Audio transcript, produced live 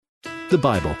The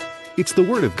Bible. It's the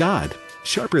Word of God,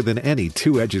 sharper than any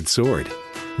two-edged sword.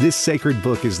 This sacred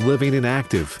book is living and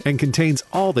active and contains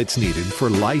all that's needed for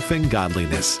life and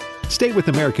godliness. Stay with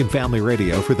American Family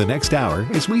Radio for the next hour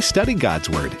as we study God's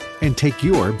Word and take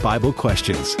your Bible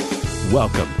questions.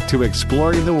 Welcome to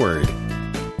Exploring the Word.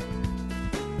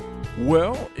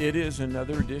 Well, it is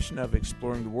another edition of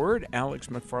Exploring the Word. Alex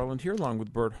McFarland here along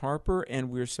with Bert Harper, and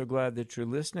we're so glad that you're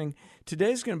listening.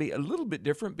 Today's going to be a little bit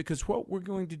different because what we're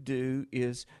going to do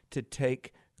is to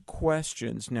take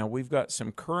questions. Now, we've got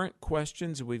some current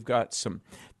questions. We've got some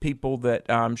people that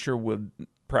I'm sure would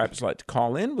perhaps like to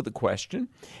call in with a question.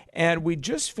 And we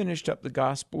just finished up the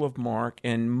Gospel of Mark,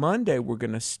 and Monday we're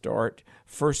going to start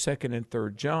 1st, 2nd, and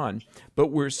 3rd John. But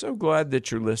we're so glad that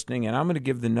you're listening, and I'm going to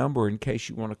give the number in case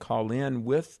you want to call in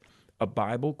with a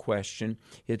Bible question.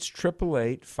 It's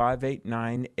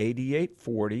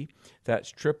 888-589-8840.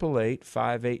 That's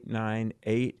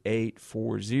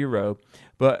 888-589-8840.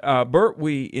 But, Bert,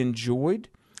 we enjoyed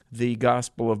the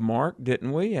Gospel of Mark,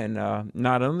 didn't we? And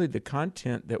not only the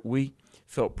content that we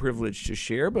felt privileged to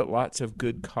share, but lots of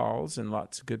good calls and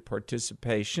lots of good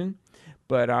participation.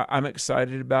 But I'm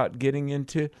excited about getting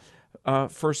into 1st,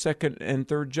 2nd, and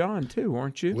 3rd John, too,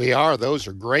 aren't you? We are. Those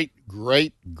are great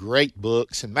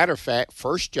books. And matter of fact,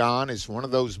 1st John is one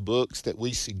of those books that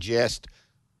we suggest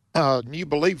new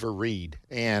believer read.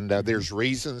 And there's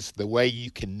reasons the way you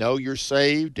can know you're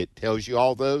saved. It tells you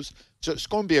all those. So it's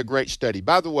going to be a great study.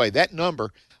 By the way, that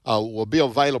number will be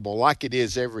available like it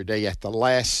is every day at the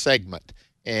last segment.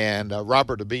 And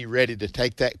Robert will be ready to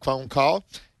take that phone call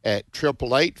at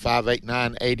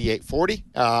 888-589-8840.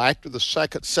 After the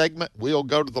second segment, we'll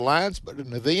go to the lines. But in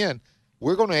the end,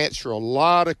 we're going to answer a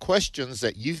lot of questions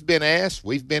that you've been asked.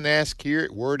 We've been asked here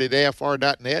at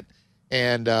word@afr.net.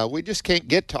 And we just can't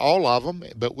get to all of them,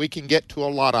 but we can get to a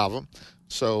lot of them.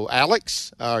 So,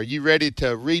 Alex, are you ready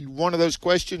to read one of those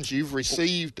questions you've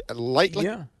received lately?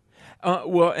 Yeah.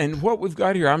 Well, and what we've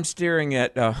got here, I'm staring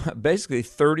at basically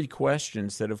 30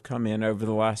 questions that have come in over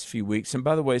the last few weeks. And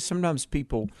by the way, sometimes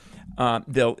people,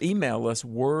 they'll email us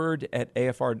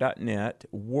word@afr.net,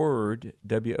 word,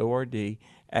 W-O-R-D,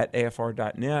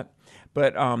 @afr.net.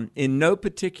 But in no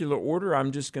particular order,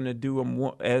 I'm just going to do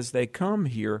them as they come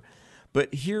here.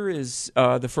 But here is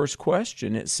the first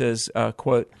question. It says,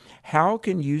 quote, "How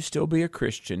can you still be a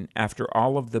Christian after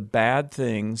all of the bad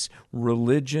things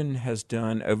religion has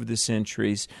done over the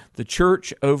centuries? The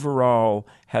church overall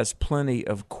has plenty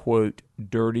of, quote,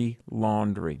 dirty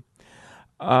laundry."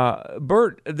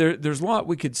 Bert, there's a lot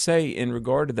we could say in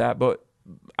regard to that, but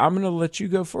I'm going to let you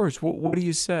go first. What do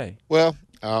you say? Well,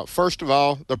 first of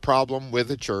all, the problem with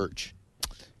the church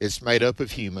is made up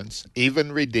of humans,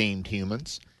 even redeemed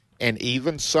humans. And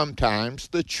even sometimes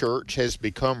the church has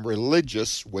become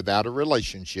religious without a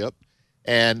relationship,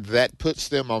 and that puts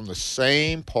them on the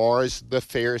same par as the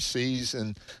Pharisees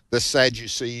and the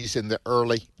Sadducees in the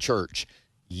early church.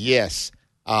 Yes,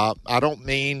 I don't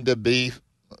mean to be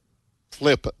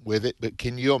flippant with it, but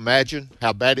can you imagine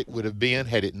how bad it would have been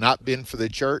had it not been for the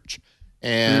church?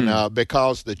 And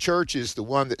because the church is the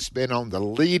one that's been on the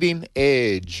leading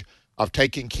edge of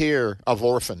taking care of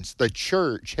orphans. The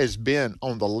church has been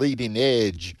on the leading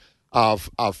edge of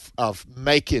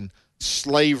making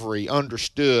slavery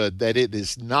understood that it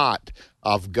is not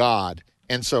of God.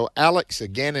 And so, Alex,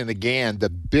 again and again, the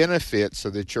benefits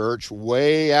of the church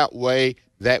way outweigh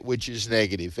that which is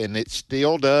negative, and it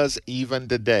still does even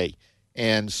today.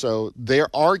 And so their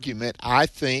argument, I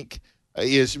think,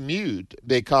 is mute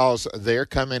because they're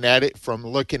coming at it from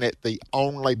looking at the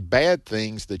only bad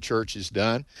things the church has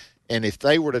done. And if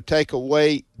they were to take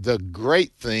away the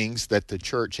great things that the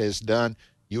church has done,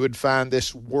 you would find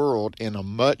this world in a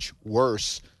much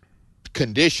worse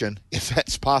condition, if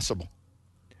that's possible.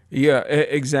 Yeah,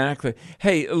 exactly.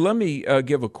 Hey, let me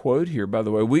give a quote here. By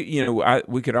the way,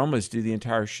 we could almost do the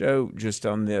entire show just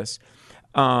on this.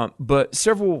 But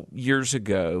several years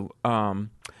ago,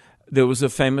 there was a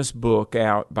famous book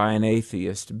out by an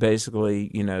atheist, basically,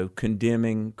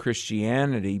 condemning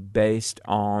Christianity based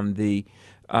on the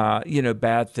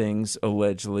bad things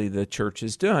allegedly the church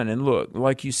has done. And look,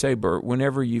 like you say, Bert,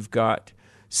 whenever you've got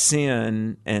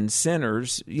sin and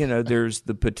sinners, there's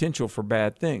the potential for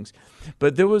bad things.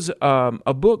 But there was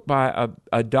a book by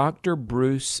a Dr.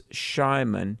 Bruce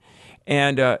Scheiman,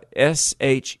 and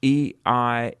Sheiman,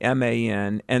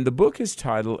 and the book is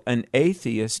titled "An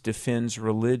Atheist Defends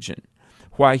Religion: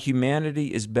 Why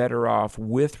Humanity is Better Off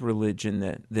with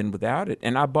Religion than Without It."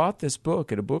 And I bought this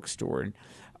book at a bookstore, and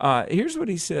here's what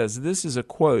he says. This is a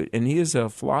quote, and he is a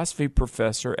philosophy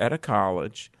professor at a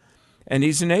college, and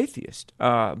he's an atheist.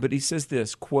 But he says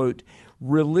this, quote,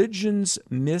 Religion's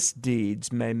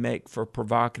misdeeds may make for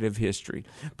provocative history,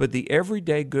 but the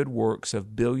everyday good works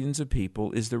of billions of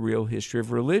people is the real history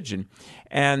of religion.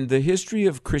 And the history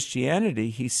of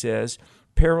Christianity, he says,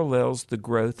 parallels the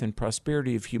growth and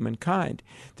prosperity of humankind.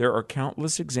 There are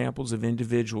countless examples of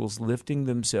individuals lifting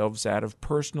themselves out of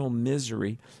personal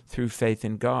misery through faith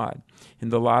in God. In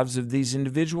the lives of these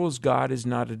individuals, God is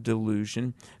not a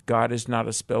delusion. God is not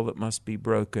a spell that must be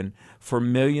broken. For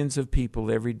millions of people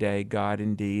every day, God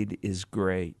indeed is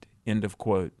great. End of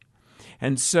quote.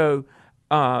 And so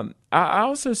I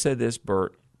also say this,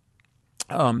 Bert.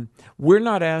 We're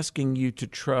not asking you to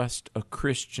trust a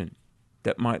Christian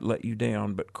that might let you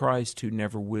down, but Christ who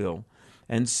never will.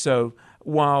 And so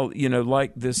while,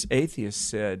 like this atheist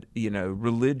said,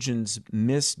 religion's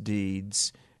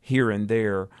misdeeds here and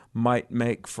there might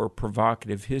make for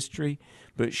provocative history,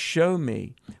 but show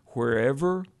me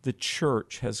wherever the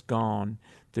church has gone,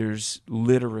 there's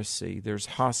literacy, there's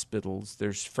hospitals,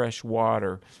 there's fresh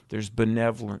water, there's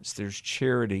benevolence, there's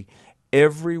charity.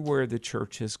 Everywhere the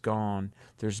church has gone,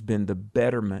 there's been the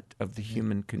betterment of the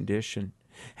human condition.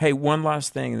 Hey, one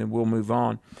last thing, and then we'll move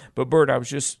on. But, Bert, I was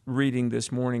just reading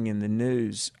this morning in the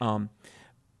news,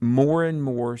 more and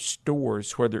more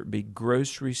stores, whether it be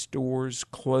grocery stores,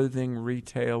 clothing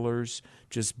retailers,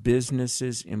 just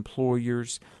businesses,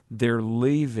 employers, they're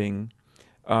leaving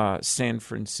San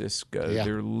Francisco. Yeah.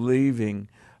 They're leaving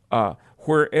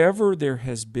wherever there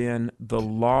has been the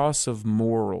loss of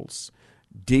morals,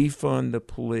 defund the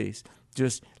police,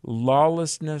 just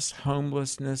lawlessness,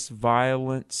 homelessness,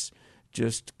 violence,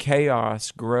 just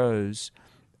chaos grows.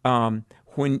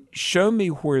 Show me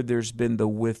where there's been the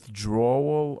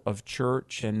withdrawal of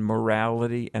church and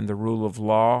morality and the rule of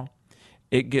law.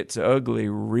 It gets ugly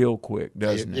real quick,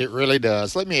 doesn't it? It really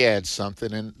does. Let me add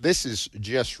something, and this is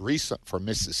just recent for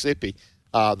Mississippi.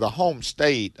 The home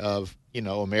state of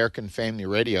American Family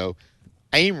Radio,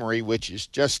 Amory, which is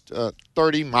just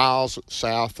 30 miles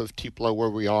south of Tupelo, where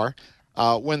we are.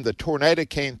 When the tornado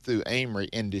came through Amory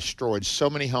and destroyed so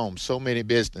many homes, so many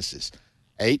businesses,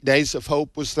 8 Days of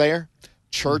Hope was there.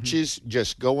 Churches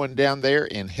just going down there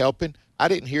and helping. I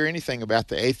didn't hear anything about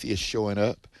the atheists showing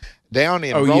up. Down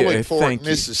in Rolling Fork,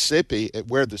 Mississippi,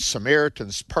 where the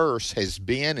Samaritan's Purse has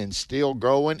been and still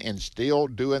growing and still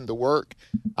doing the work,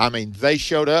 I mean, they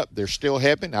showed up. They're still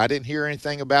helping. I didn't hear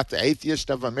anything about the Atheist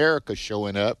of America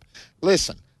showing up.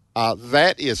 Listen,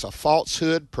 that is a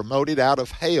falsehood promoted out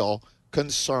of hell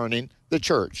concerning the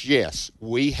church. Yes,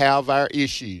 we have our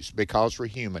issues because we're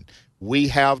human. We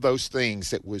have those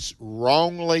things that was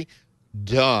wrongly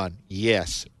done,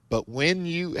 yes. But when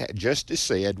you, Justice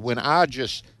said, when I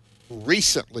just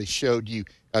recently showed you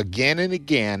again and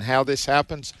again how this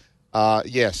happens,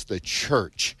 yes, the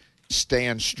church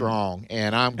stands strong,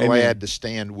 and I'm glad to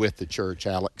stand with the church,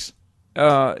 Alex.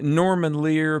 Norman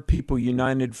Lear, People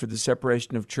United for the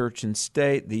Separation of Church and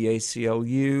State, the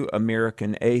ACLU,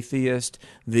 American Atheist,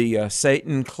 the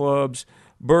Satan Clubs.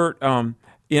 Bert,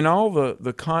 in all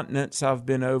the continents I've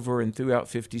been over and throughout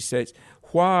 50 states,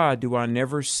 why do I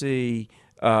never see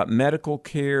medical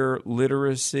care,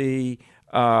 literacy,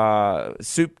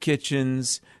 soup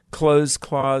kitchens, clothes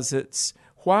closets?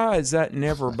 Why is that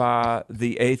never by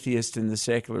the atheists and the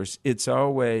seculars? It's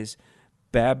always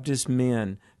Baptist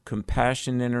Men,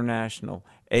 Compassion International,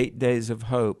 8 Days of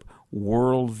Hope,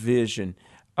 World Vision.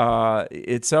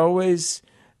 It's always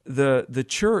the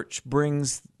church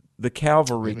brings the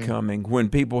cavalry coming when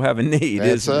people have a need.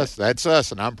 That's us. That's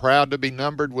us, and I'm proud to be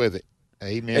numbered with it.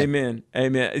 Amen. Amen.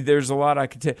 Amen. There's a lot I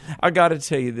could tell. I got to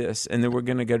tell you this, and then we're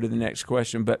going to go to the next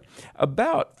question. But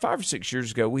about 5 or 6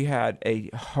 years ago, we had a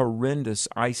horrendous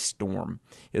ice storm.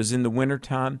 It was in the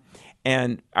wintertime,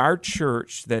 and our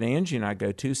church that Angie and I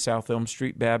go to, South Elm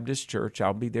Street Baptist Church,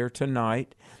 I'll be there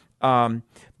tonight.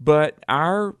 But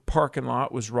our parking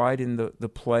lot was right in the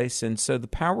place, and so the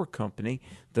power company,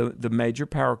 the major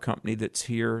power company that's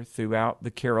here throughout the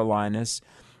Carolinas,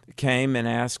 came and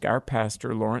asked our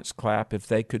pastor, Lawrence Clapp, if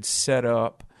they could set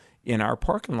up in our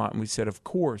parking lot, and we said, of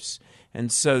course. And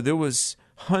so there was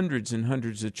hundreds and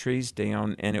hundreds of trees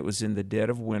down, and it was in the dead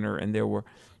of winter, and there were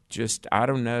just, I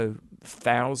don't know,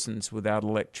 thousands without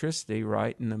electricity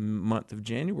right in the month of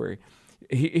January.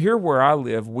 Here where I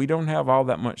live, we don't have all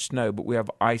that much snow, but we have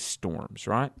ice storms,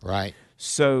 right? Right.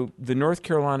 So the North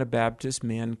Carolina Baptist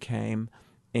men came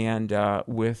and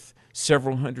with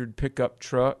several hundred pickup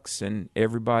trucks, and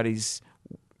everybody's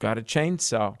got a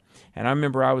chainsaw. And I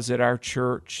remember I was at our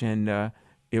church, and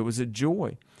it was a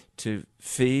joy to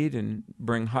feed and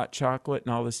bring hot chocolate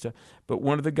and all this stuff. But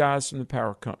one of the guys from the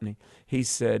power company, he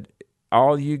said,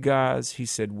 all you guys, he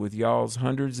said, with y'all's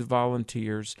hundreds of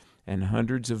volunteers, and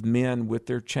hundreds of men with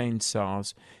their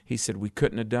chainsaws. He said, we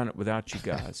couldn't have done it without you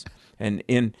guys. And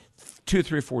in 2,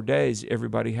 3, 4 days,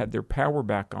 everybody had their power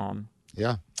back on.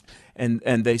 Yeah.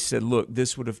 And they said, look,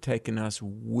 this would have taken us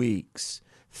weeks.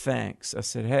 Thanks. I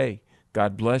said, hey,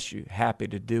 God bless you. Happy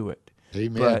to do it.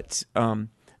 Amen. But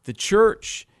the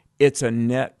church, it's a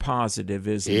net positive,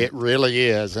 isn't it? It really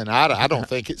is. And I don't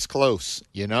think it's close,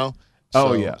 you know?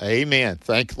 Oh, yeah. Amen.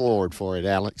 Thank the Lord for it,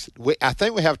 Alex. I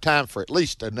think we have time for at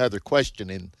least another question,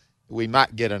 and we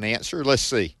might get an answer. Let's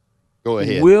see. Go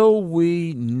ahead. Will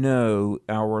we know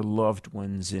our loved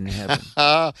ones in heaven?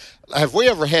 Have we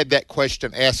ever had that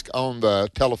question asked on the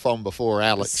telephone before,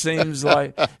 Alex? Seems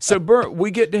like. So, Bert,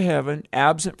 we get to heaven,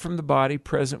 absent from the body,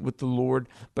 present with the Lord,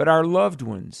 but our loved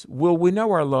ones, will we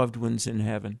know our loved ones in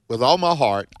heaven? With all my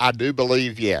heart, I do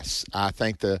believe yes. I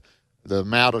think the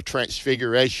Mount of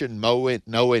Transfiguration,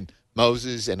 knowing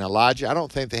Moses and Elijah, I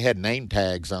don't think they had name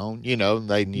tags on. You know,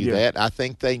 they knew that. I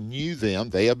think they knew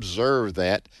them. They observed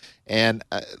that. And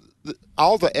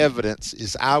all the evidence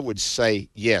is, I would say,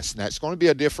 yes. Now, it's going to be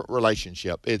a different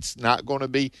relationship. It's not going to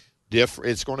be different.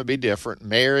 It's going to be different.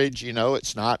 Marriage, you know,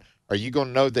 it's not. Are you going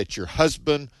to know that your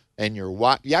husband and your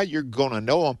wife, yeah, you're going to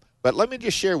know them. But let me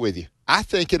just share with you, I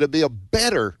think it'll be a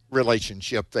better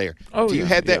relationship there. If you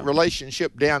had that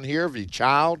relationship down here of your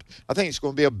child, I think it's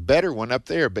going to be a better one up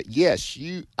there. But yes,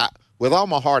 with all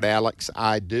my heart, Alex,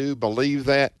 I do believe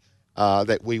that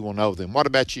we will know them. What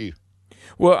about you?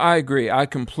 Well, I agree. I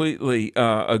completely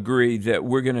agree that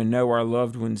we're going to know our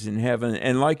loved ones in heaven.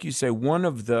 And like you say, one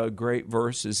of the great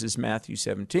verses is Matthew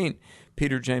 17.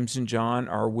 Peter, James, and John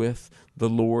are with the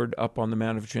Lord up on the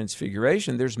Mount of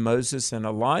Transfiguration. There's Moses and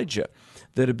Elijah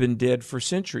that have been dead for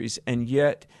centuries, and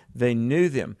yet they knew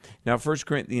them. Now, 1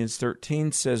 Corinthians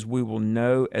 13 says we will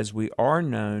know as we are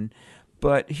known.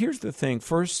 But here's the thing,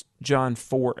 1 John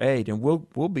 4:8, and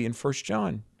we'll be in 1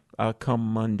 John come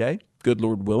Monday, good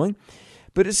Lord willing.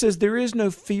 But it says there is no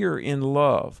fear in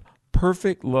love.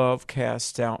 Perfect love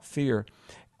casts out fear.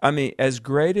 I mean, as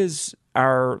great as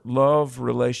our love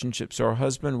relationships are,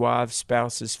 husband, wives,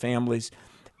 spouses, families,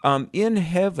 in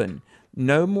heaven,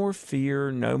 no more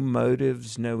fear, no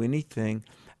motives, no anything.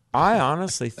 I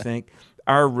honestly think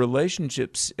our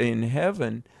relationships in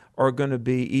heaven are going to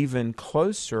be even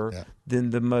closer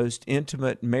than the most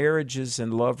intimate marriages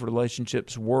and love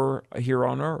relationships were here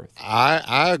on earth.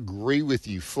 I agree with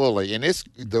you fully. And it's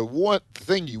the one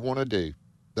thing you want to do,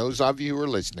 those of you who are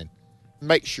listening,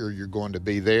 make sure you're going to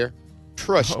be there.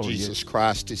 Trust Jesus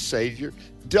Christ as Savior.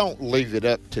 Don't leave it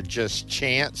up to just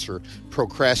chance or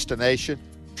procrastination.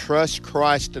 Trust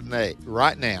Christ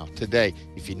right now, today.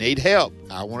 If you need help,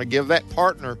 I want to give that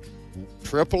partner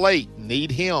 888,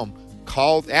 need him.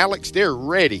 Call Alex, they're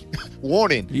ready,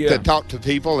 wanting to talk to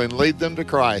people and lead them to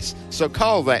Christ. So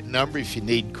call that number if you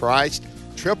need Christ,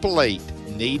 888,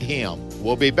 need him.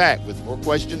 We'll be back with more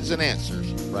questions and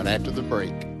answers right after the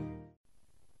break.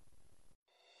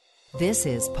 This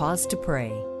is Pause to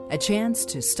Pray, a chance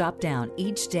to stop down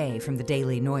each day from the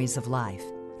daily noise of life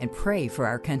and pray for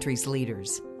our country's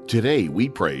leaders. Today we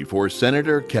pray for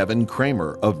Senator Kevin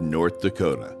Cramer of North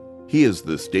Dakota. He is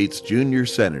the state's junior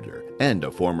senator and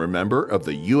a former member of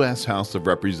the U.S. House of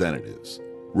Representatives.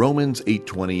 Romans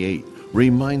 8:28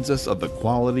 reminds us of the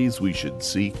qualities we should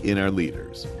seek in our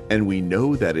leaders. And we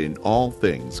know that in all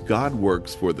things God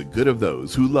works for the good of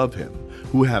those who love him,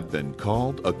 who have been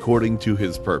called according to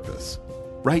his purpose.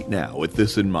 Right now, with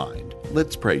this in mind,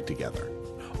 let's pray together.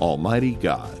 Almighty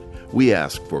God, we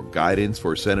ask for guidance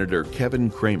for Senator Kevin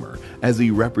Cramer as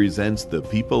he represents the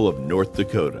people of North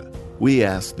Dakota. We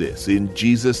ask this in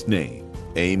Jesus' name.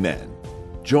 Amen.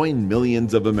 Join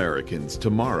millions of Americans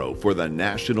tomorrow for the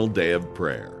National Day of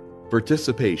Prayer.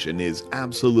 Participation is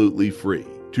absolutely free.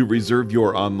 To reserve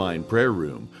your online prayer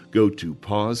room, go to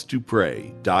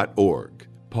pausetopray.org.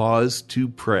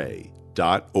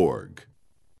 pausetopray.org.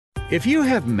 If you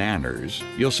have manners,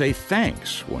 you'll say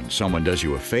thanks when someone does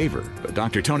you a favor. But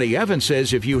Dr. Tony Evans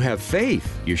says if you have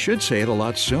faith, you should say it a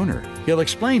lot sooner. He'll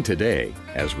explain today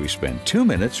as we spend 2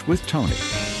 minutes with Tony.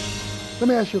 Let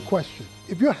me ask you a question.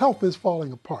 If your health is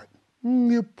falling apart,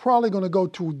 you're probably going to go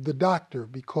to the doctor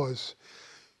because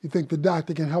you think the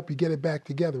doctor can help you get it back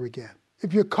together again.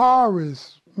 If your car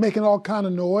is making all kind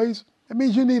of noise, that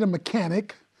means you need a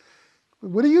mechanic.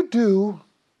 What do you do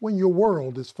when your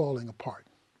world is falling apart?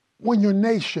 When your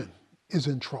nation is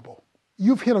in trouble?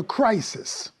 You've hit a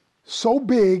crisis so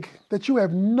big that you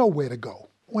have nowhere to go.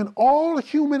 When all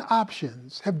human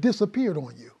options have disappeared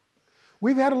on you.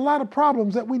 We've had a lot of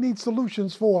problems that we need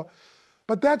solutions for,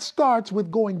 but that starts with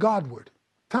going Godward.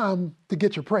 Time to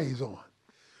get your praise on.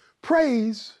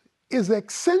 Praise is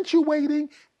accentuating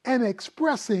and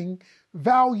expressing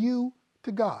value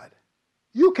to God.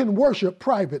 You can worship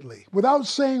privately. Without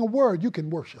saying a word, you can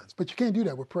worship, but you can't do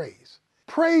that with praise.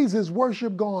 Praise is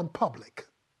worship gone public.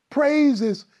 Praise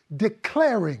is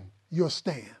declaring your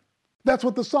stand. That's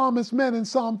what the psalmist meant in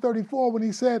Psalm 34 when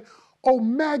he said, "Oh,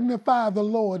 magnify the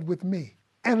Lord with me,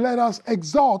 and let us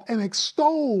exalt and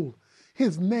extol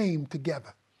his name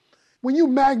together." When you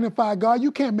magnify God,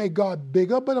 you can't make God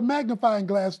bigger, but a magnifying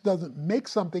glass doesn't make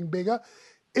something bigger.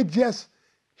 It just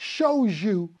shows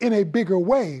you in a bigger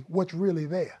way what's really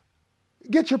there.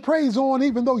 Get your praise on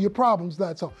even though your problem's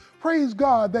not so. Praise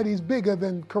God that he's bigger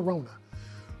than Corona.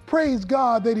 Praise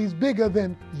God that he's bigger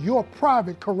than your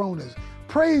private Coronas.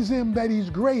 Praise him that he's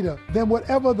greater than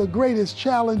whatever the greatest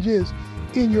challenge is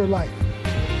in your life.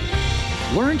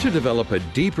 Learn to develop a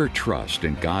deeper trust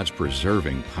in God's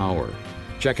preserving power.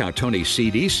 Check out Tony's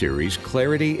CD series,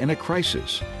 Clarity in a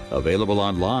Crisis, available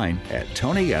online at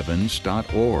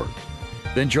tonyevans.org.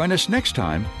 Then join us next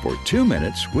time for 2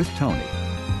 Minutes with Tony.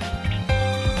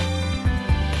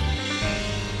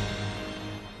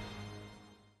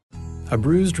 A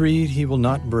bruised reed he will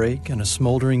not break, and a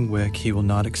smoldering wick he will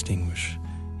not extinguish.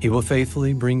 He will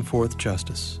faithfully bring forth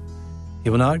justice. He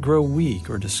will not grow weak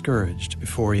or discouraged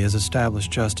before he has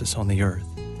established justice on the earth.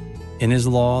 In his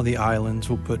law the islands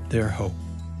will put their hope.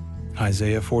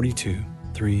 Isaiah 42,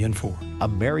 3 and 4.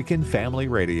 American Family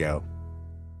Radio.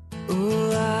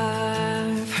 Oh,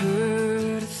 I've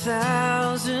heard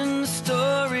 1,000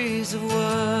 stories of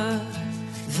what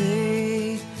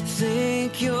they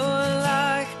think you're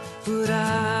like, but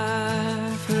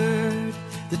I've heard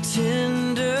the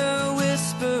tender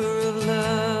whisper of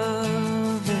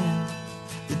love in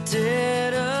the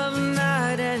dead of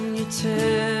night, and you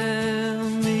tell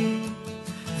me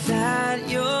that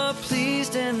you're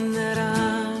pleased and that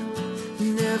I'm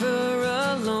never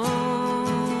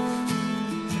alone.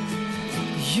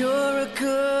 You're a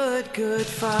good, good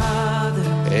father.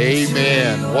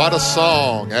 Amen. What a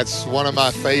song. That's one of my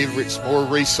favorites, more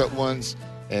recent ones.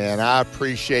 And I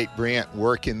appreciate Brent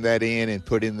working that in and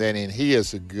putting that in. He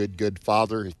is a good, good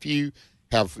father. If you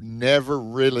have never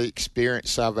really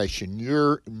experienced salvation,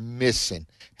 you're missing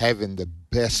having the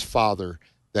best father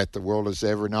that the world has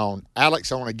ever known. Alex,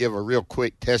 I want to give a real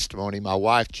quick testimony. My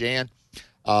wife, Jan,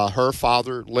 her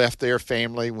father left their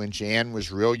family when Jan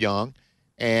was real young.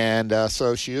 And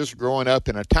so she was growing up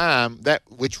in a time that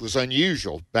which was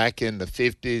unusual back in the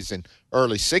 50s and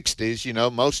early 60s. You know,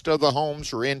 most of the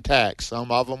homes were intact.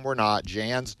 Some of them were not.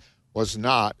 Jan's was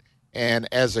not. And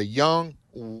as a young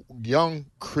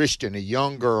Christian, a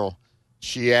young girl,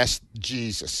 she asked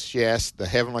Jesus, she asked the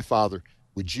Heavenly Father,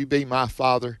 "Would you be my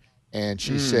father?" And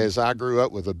she says, "I grew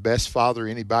up with the best father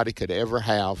anybody could ever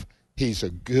have. He's a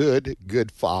good,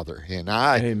 good father." And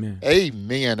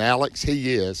amen, Alex,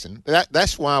 he is. And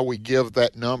that's why we give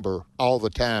that number all the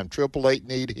time, 888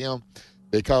 need him,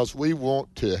 because we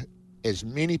want to, as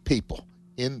many people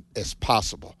as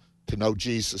possible, to know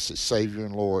Jesus as Savior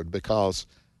and Lord, because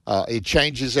it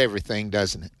changes everything,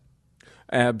 doesn't it?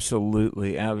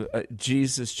 Absolutely.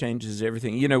 Jesus changes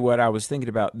everything. You know what? I was thinking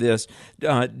about this.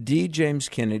 D. James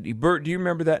Kennedy. Bert, do you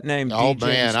remember that name? Oh,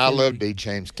 man, I love D.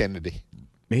 James Kennedy.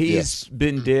 He's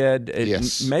been dead,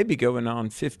 maybe going on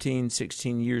 15,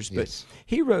 16 years, but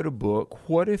he wrote a book,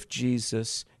 What If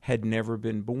Jesus Had Never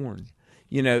Been Born?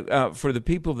 You know, for the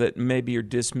people that maybe are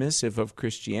dismissive of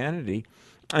Christianity,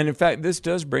 and in fact, this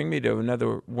does bring me to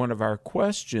another one of our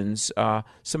questions.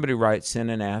 Somebody writes in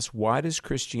and asks, why does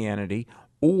Christianity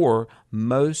or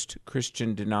most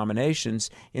Christian denominations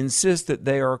insist that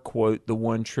they are, quote, the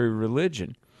one true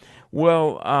religion?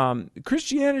 Well,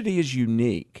 Christianity is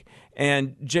unique.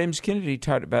 And James Kennedy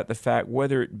talked about the fact,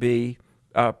 whether it be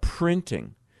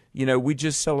printing. You know, we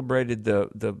just celebrated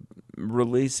the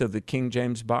release of the King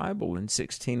James Bible in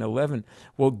 1611.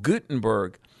 Well,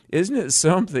 Gutenberg, isn't it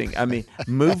something? I mean,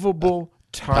 movable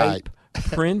type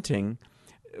printing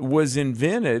was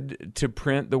invented to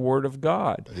print the Word of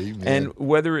God. Amen. And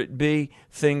whether it be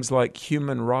things like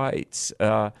human rights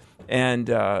and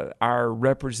our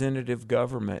representative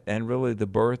government and really the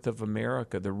birth of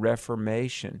America, the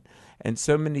Reformation, and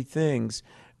so many things,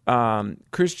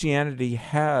 Christianity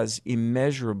has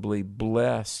immeasurably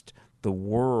blessed the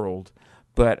world.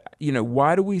 But, you know,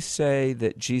 why do we say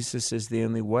that Jesus is the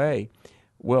only way?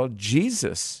 Well,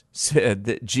 Jesus said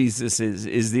that Jesus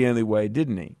is the only way,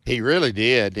 didn't he? He really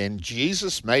did. And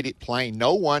Jesus made it plain.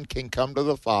 No one can come to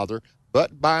the Father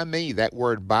but by me. That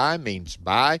word by means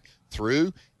by,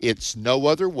 through. It's no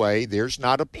other way. There's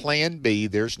not a plan B.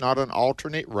 There's not an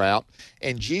alternate route.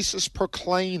 And Jesus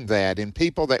proclaimed that. And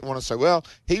people that want to say, well,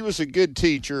 he was a good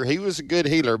teacher, he was a good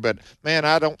healer, but man,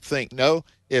 I don't think. No,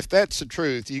 if that's the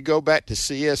truth, you go back to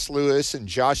C.S. Lewis and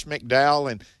Josh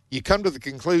McDowell, and you come to the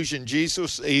conclusion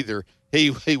Jesus either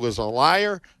he was a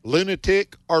liar,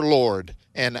 lunatic, or Lord.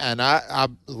 And I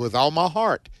with all my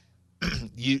heart,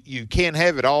 you can't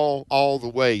have it all the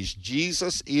ways.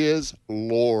 Jesus is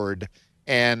Lord.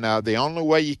 And the only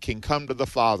way you can come to the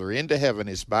Father into heaven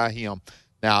is by him.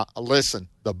 Now, listen,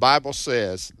 the Bible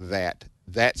says that.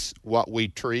 That's what we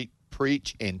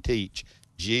preach, and teach.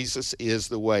 Jesus is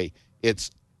the way.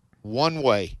 It's one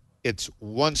way. It's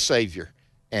one Savior.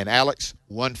 And, Alex,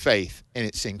 one faith. And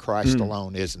it's in Christ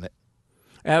alone, isn't it?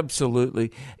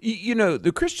 Absolutely. You know,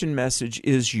 the Christian message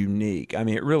is unique. I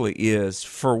mean, it really is.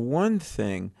 For one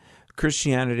thing,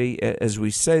 Christianity, as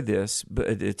we say this, but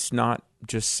it's not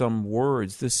just some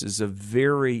words. This is a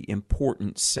very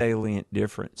important, salient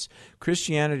difference.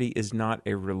 Christianity is not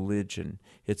a religion.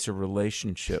 It's a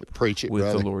relationship Preach it, with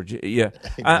brother. the Lord. Yeah.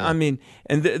 I mean,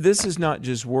 and this is not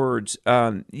just words.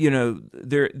 You know,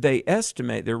 they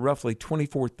estimate there are roughly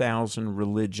 24,000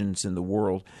 religions in the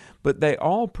world, but they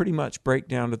all pretty much break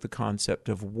down to the concept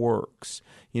of works.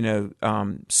 You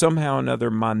know, somehow or another,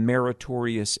 my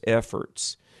meritorious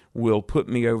efforts will put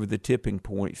me over the tipping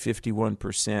point,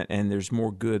 51%, and there's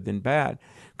more good than bad.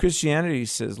 Christianity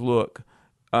says, look,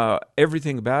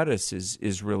 everything about us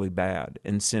is really bad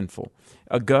and sinful.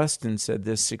 Augustine said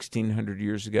this 1,600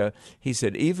 years ago. He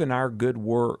said, even our good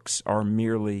works are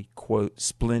merely, quote,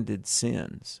 splendid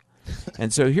sins.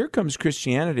 And so here comes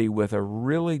Christianity with a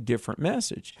really different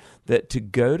message, that to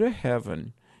go to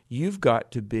heaven, you've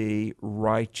got to be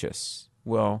righteous.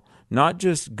 Well, not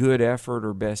just good effort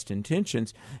or best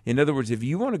intentions. In other words, if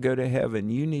you want to go to heaven,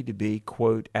 you need to be,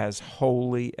 quote, as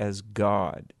holy as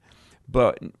God.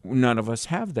 But none of us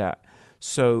have that.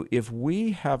 So if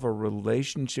we have a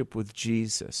relationship with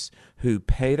Jesus, who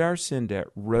paid our sin debt,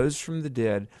 rose from the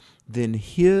dead, then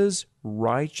his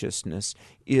righteousness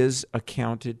is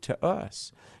accounted to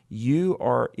us. You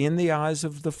are, in the eyes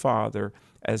of the Father,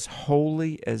 as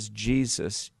holy as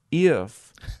Jesus,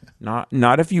 if,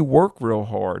 not if you work real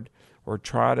hard or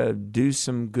try to do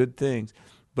some good things,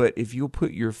 but if you'll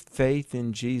put your faith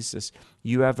in Jesus,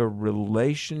 you have a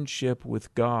relationship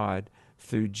with God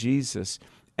through Jesus.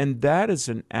 And that is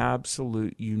an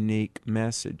absolute unique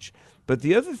message. But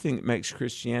the other thing that makes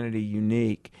Christianity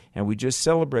unique, and we just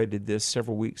celebrated this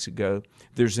several weeks ago,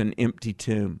 there's an empty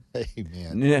tomb.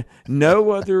 Amen.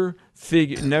 No other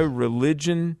figure, no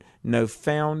religion, no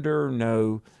founder,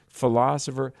 no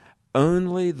philosopher,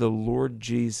 only the Lord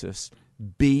Jesus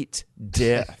beat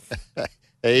death.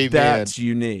 Amen. That's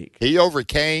unique. He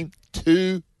overcame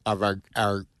two of our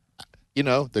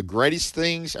the greatest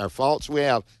things, our faults we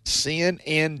have, sin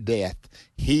and death.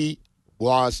 He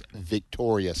was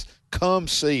victorious. Come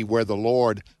see where the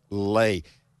Lord lay.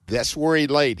 That's where he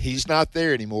laid. He's not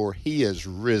there anymore. He is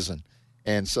risen.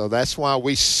 And so that's why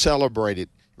we celebrate it.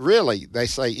 Really, they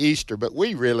say Easter, but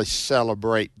we really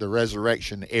celebrate the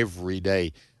resurrection every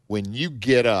day. When you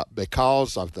get up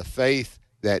because of the faith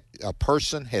that a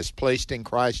person has placed in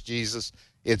Christ Jesus,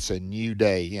 it's a new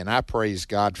day, and I praise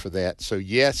God for that. So,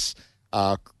 yes,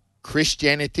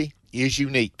 Christianity is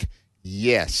unique.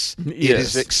 Yes, it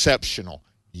is exceptional.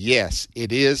 Yes,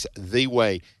 it is the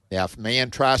way. Now, if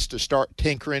man tries to start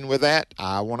tinkering with that,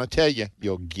 I want to tell you,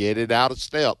 you'll get it out of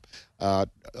step.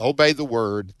 Obey the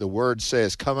word. The word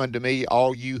says, come unto me,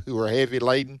 all you who are heavy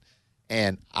laden,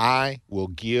 and I will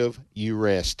give you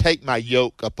rest. Take my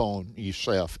yoke upon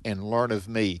yourself and learn of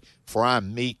me, for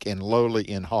I'm meek and lowly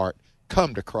in heart.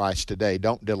 Come to Christ today.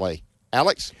 Don't delay.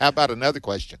 Alex, how about another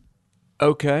question?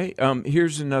 Okay,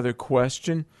 here's another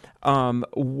question.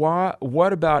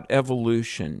 What about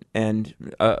evolution? And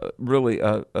really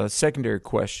a secondary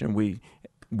question.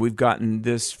 We've gotten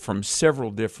this from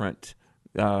several different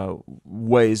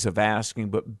ways of asking,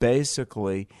 but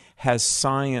basically, has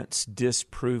science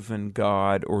disproven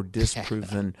God or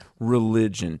disproven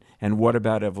religion? And what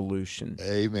about evolution?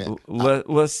 Amen.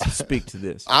 Let's speak to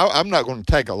this. I'm not going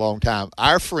to take a long time.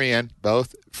 Our friend,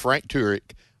 both Frank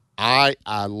Turek, I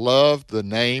love the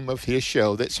name of his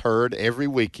show that's heard every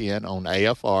weekend on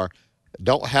AFR,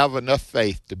 Don't Have Enough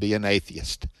Faith to Be an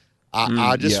Atheist.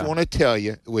 I just want to tell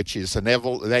you, which is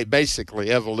they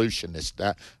basically evolutionists.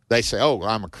 They say, oh,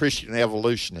 I'm a Christian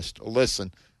evolutionist.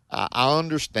 Listen, I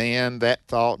understand that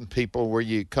thought and people where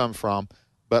you come from,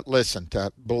 but listen,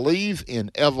 to believe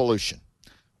in evolution,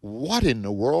 what in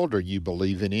the world are you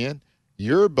believing in?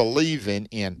 You're believing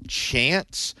in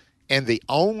chance, and the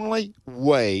only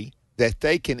way that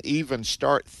they can even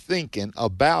start thinking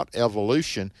about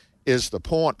evolution is the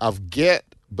point of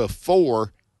get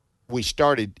before we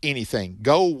started anything.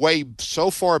 Go way so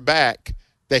far back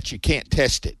that you can't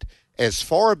test it. As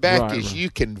far back as you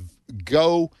can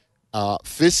go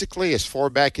physically, as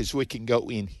far back as we can go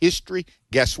in history,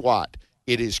 guess what?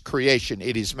 It is creation.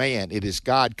 It is man. It is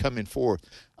God coming forth,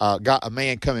 a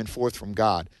man coming forth from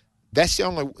God. That's the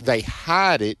only, they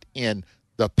hide it in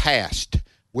the past,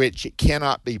 which it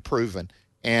cannot be proven.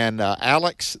 And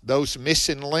Alex, those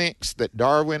missing links that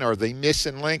Darwin, or the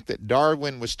missing link that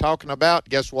Darwin was talking about,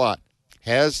 guess what?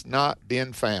 Has not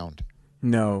been found.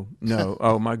 No.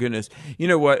 Oh, my goodness. You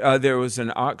know what? There was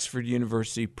an Oxford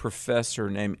University professor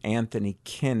named Anthony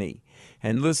Kinney.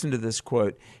 And listen to this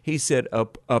quote. He said,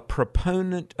 a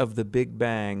proponent of the Big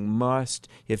Bang must,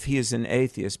 if he is an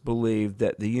atheist, believe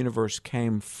that the universe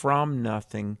came from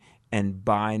nothing and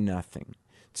by nothing.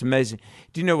 It's amazing.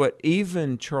 Do you know what?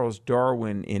 Even Charles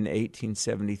Darwin in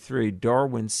 1873,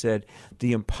 Darwin said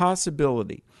the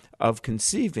impossibility of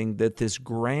conceiving that this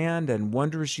grand and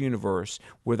wondrous universe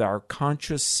with our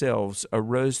conscious selves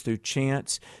arose through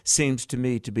chance seems to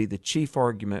me to be the chief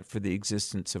argument for the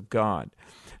existence of God.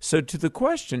 So to the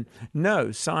question,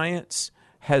 no, science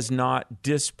has not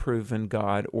disproven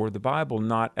God or the Bible,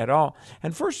 not at all.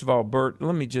 And first of all, Bert,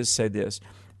 let me just say this.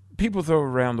 People throw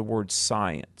around the word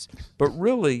science, but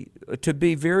really, to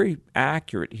be very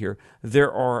accurate here,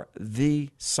 there are the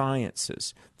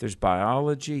sciences. There's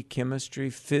biology,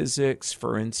 chemistry, physics,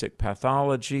 forensic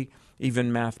pathology,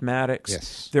 even mathematics.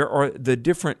 Yes. There are the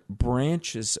different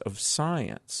branches of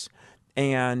science,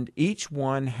 and each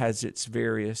one has its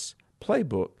various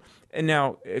playbook. And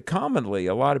now, commonly,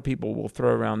 a lot of people will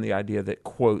throw around the idea that,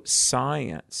 quote,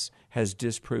 science has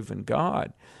disproven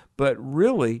God. But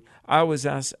really, I'll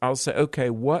say, okay,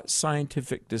 what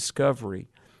scientific discovery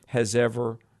has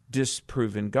ever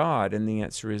disproven God? And the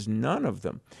answer is none of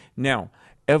them. Now,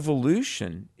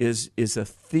 evolution is a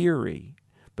theory,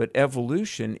 but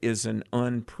evolution is an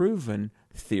unproven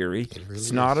theory.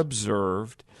 It's not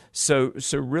observed. So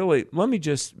really, let me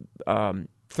just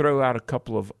throw out a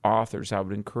couple of authors I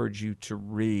would encourage you to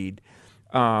read,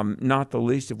 not the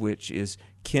least of which is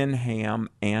Ken Ham,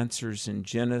 Answers in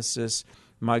Genesis.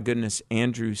 My goodness,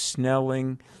 Andrew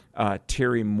Snelling,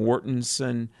 Terry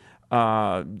Mortensen,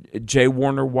 J.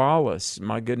 Warner Wallace,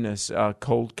 my goodness,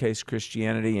 Cold Case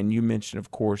Christianity, and you mentioned,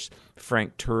 of course,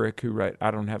 Frank Turek, who wrote,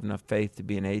 I Don't Have Enough Faith to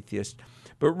Be an Atheist.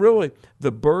 But really,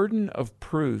 the burden of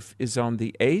proof is on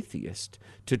the atheist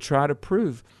to try to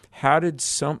prove, how did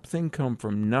something come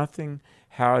from nothing?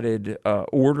 How did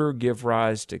order give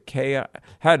rise to chaos?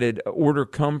 How did order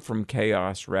come from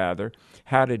chaos, rather?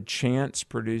 How did chance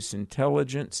produce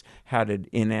intelligence? How did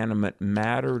inanimate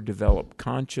matter develop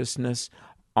consciousness?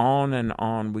 On and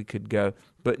on we could go.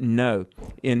 But no,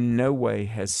 in no way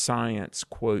has science,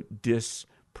 quote,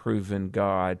 disproven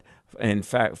God. In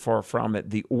fact, far from it,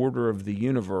 the order of the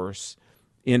universe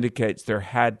indicates there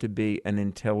had to be an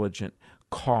intelligent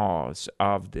cause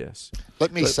of this.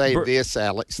 Let me say this,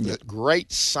 Alex, that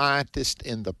great scientists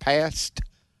in the past,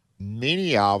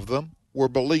 many of them were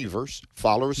believers,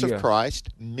 followers of Christ.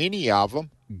 Many of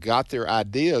them got their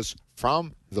ideas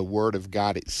from the Word of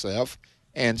God itself.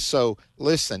 And so,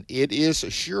 listen, it is a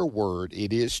sure word.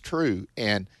 It is true.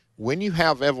 And when you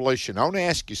have evolution, I want to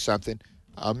ask you something,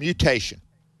 a mutation.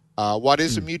 What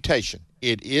is a mutation?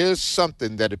 It is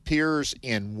something that appears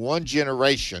in one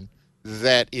generation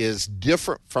that is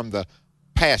different from the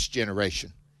past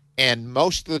generation. And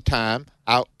most of the time,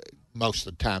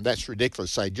 that's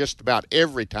ridiculous to say, just about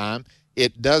every time,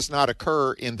 it does not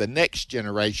occur in the next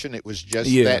generation. It was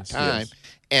just that time. Yes.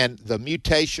 And the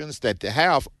mutations that they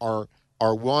have are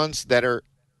ones that are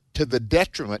to the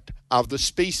detriment of the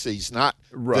species, not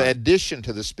the addition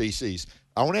to the species.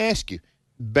 I want to ask you,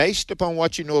 based upon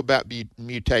what you know about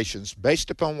mutations,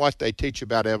 based upon what they teach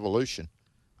about evolution,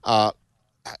 how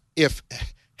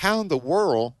in the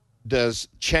world does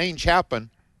change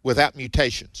happen without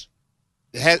mutations?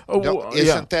 Hasn't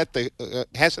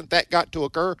that got to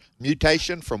occur?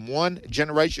 Mutation from one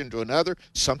generation to another,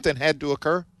 something had to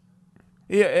occur?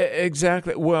 Yeah,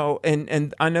 exactly. Well,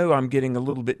 and I know I'm getting a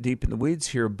little bit deep in the weeds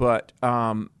here, but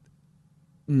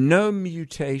no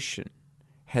mutation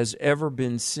has ever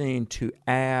been seen to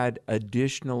add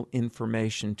additional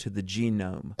information to the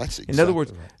genome. That's exactly in other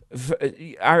words,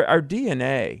 right. Our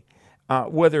DNA,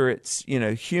 whether it's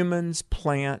humans,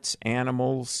 plants,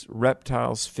 animals,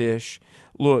 reptiles, fish.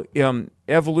 Look,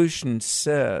 evolution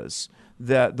says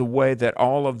that the way that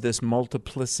all of this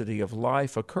multiplicity of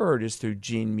life occurred is through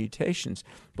gene mutations.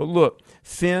 But look,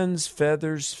 fins,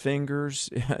 feathers, fingers,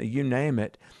 you name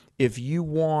it, if you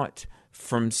want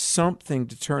from something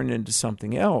to turn into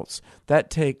something else, that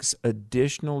takes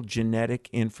additional genetic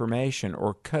information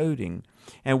or coding,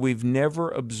 and we've never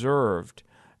observed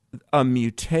a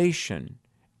mutation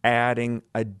adding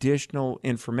additional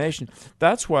information.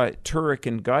 That's why Turek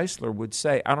and Geisler would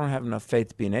say, I don't have enough faith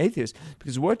to be an atheist,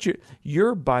 because what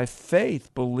you're by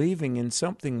faith believing in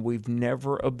something we've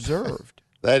never observed.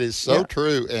 That is so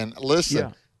true. And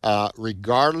listen,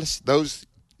 regardless, those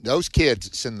kids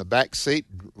that's in the back seat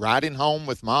riding home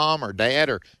with mom or dad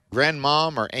or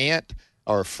grandmom or aunt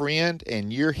or a friend,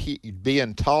 and you're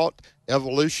being taught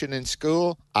evolution in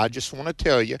school, I just want to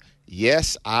tell you,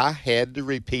 yes, I had to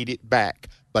repeat it back,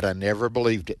 but I never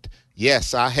believed it.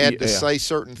 Yes, I had to say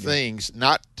certain things,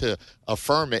 not to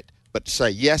affirm it, but to say,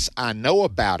 yes, I know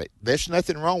about it. There's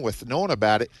nothing wrong with knowing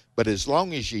about it, but as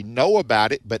long as you know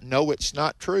about it, but know it's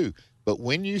not true. But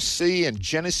when you see in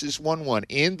Genesis 1:1,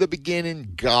 in the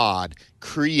beginning God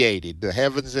created the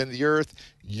heavens and the earth,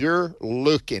 you're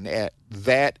looking at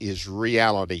that is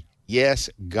reality. Yes,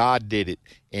 God did it,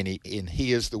 and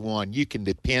he is the one. You can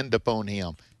depend upon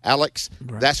him. Alex,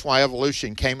 that's why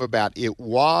evolution came about. It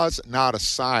was not a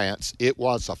science. It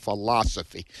was a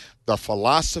philosophy. The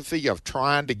philosophy of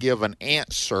trying to give an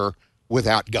answer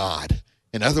without God.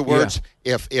 In other words,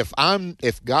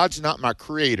 if God's not my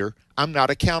creator, I'm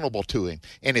not accountable to him.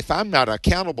 And if I'm not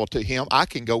accountable to him, I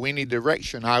can go any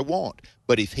direction I want.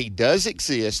 But if he does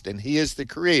exist and he is the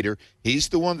creator, he's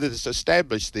the one that has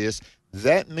established this,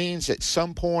 that means at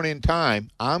some point in time,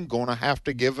 I'm going to have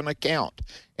to give an account.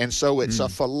 And so it's a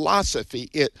philosophy.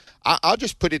 I'll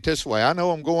just put it this way. I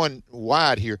know I'm going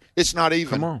wide here. It's not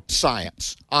even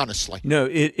science, honestly. No,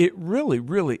 it really,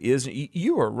 really isn't.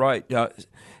 You are right.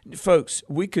 Folks,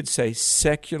 we could say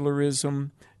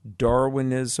secularism,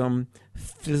 Darwinism,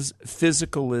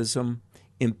 physicalism,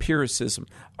 empiricism.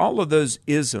 All of those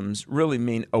isms really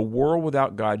mean a world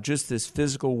without God, just this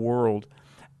physical world.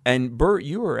 And Bert,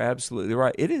 you are absolutely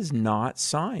right. It is not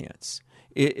science.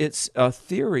 It's a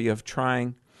theory of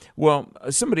trying. Well,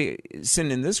 somebody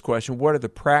sent in this question, what are the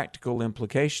practical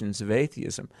implications of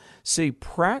atheism? See,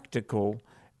 practical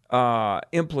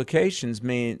implications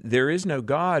mean there is no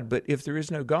God, but if there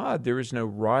is no God, there is no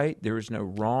right, there is no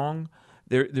wrong.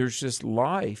 There's just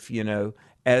life,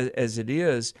 as it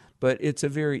is, but it's a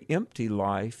very empty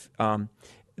life.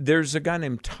 There's a guy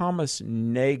named Thomas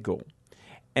Nagel,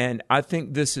 and I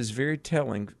think this is very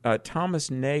telling.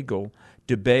 Thomas Nagel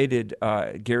debated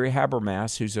Gary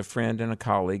Habermas, who's a friend and a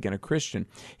colleague and a Christian.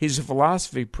 He's a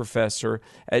philosophy professor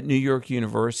at New York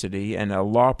University and a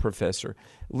law professor.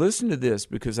 Listen to this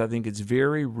because I think it's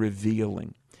very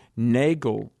revealing.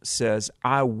 Nagel says,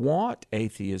 I want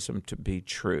atheism to be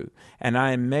true, and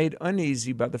I am made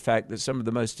uneasy by the fact that some of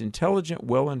the most intelligent,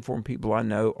 well-informed people I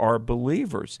know are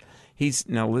believers.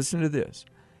 Now listen to this.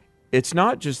 It's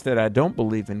not just that I don't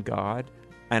believe in God,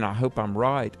 and I hope I'm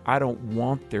right. I don't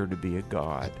want there to be a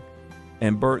God.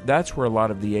 And Bert, that's where a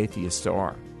lot of the atheists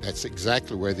are. That's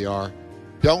exactly where they are.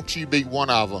 Don't you be one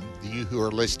of them, you who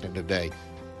are listening today.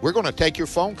 We're going to take your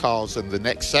phone calls in the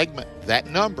next segment. That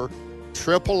number,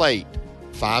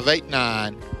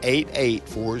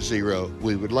 888-589-8840.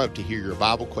 We would love to hear your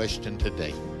Bible question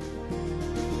today.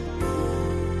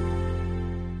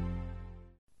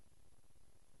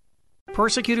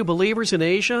 Persecuted believers in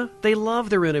Asia, they love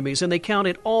their enemies and they count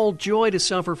it all joy to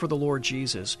suffer for the Lord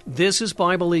Jesus. This is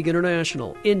Bible League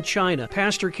International. In China,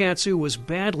 Pastor Katsu was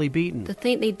badly beaten. The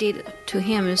thing they did to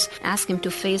him is ask him to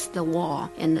face the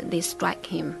wall, and they strike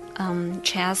him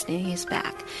chest and his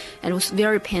back. And it was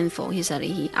very painful. He said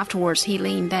afterwards he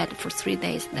lay in bed for 3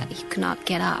 days that he could not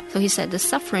get up. So he said the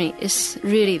suffering is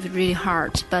really, really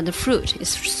hard, but the fruit is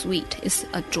sweet. It's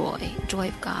a joy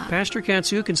of God. Pastor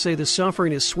Katsu can say the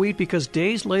suffering is sweet because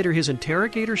days later his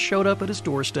interrogator showed up at his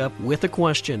doorstep with a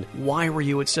question. Why were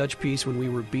you at such peace when we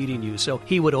were beating you? So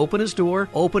he would open his door,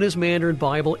 open his Mandarin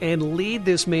Bible, and lead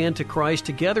this man to Christ.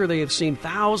 Together they have seen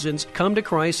thousands come to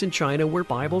Christ in China where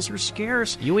Bibles are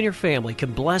scarce. You and your family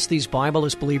can bless these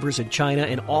Bibleless believers in China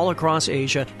and all across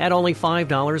Asia at only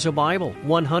 $5 a Bible.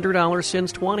 $100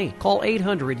 sends 20. Call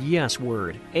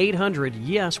 800-YES-WORD.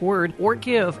 800-YES-WORD or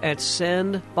give at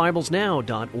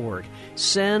sendbiblesnow.org.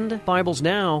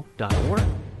 Sendbiblesnow.org.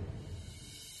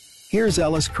 Here's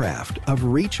Ellis Craft of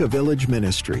Reach a Village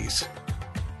Ministries.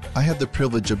 I had the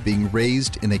privilege of being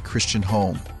raised in a Christian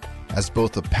home as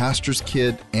both a pastor's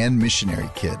kid and missionary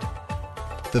kid.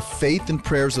 The faith and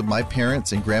prayers of my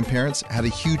parents and grandparents had a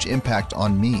huge impact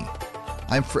on me.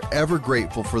 I'm forever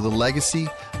grateful for the legacy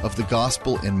of the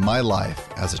gospel in my life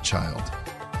as a child.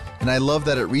 And I love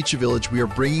that at Reach a Village we are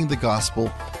bringing the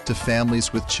gospel to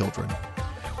families with children.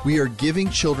 We are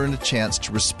giving children a chance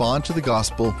to respond to the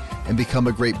gospel and become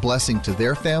a great blessing to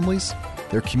their families,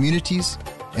 their communities,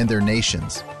 and their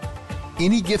nations.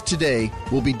 Any gift today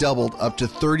will be doubled up to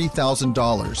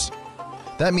 $30,000.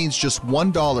 That means just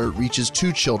 $1 reaches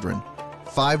 2 children,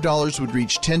 $5 would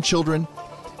reach 10 children,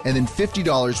 and then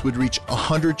 $50 would reach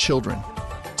 100 children.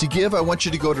 To give, I want you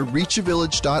to go to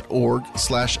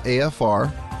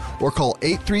reachavillage.org/AFR or call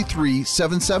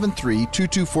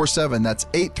 833-773-2247. That's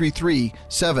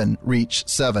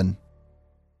 833-7-REACH-7.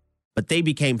 But they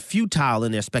became futile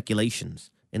in their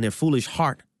speculations, and their foolish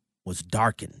heart was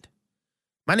darkened.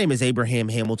 My name is Abraham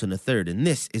Hamilton III, and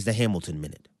this is the Hamilton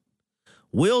Minute.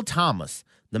 Will Thomas,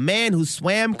 the man who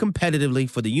swam competitively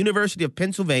for the University of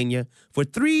Pennsylvania for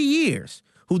 3 years,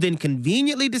 who then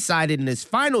conveniently decided in his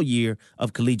final year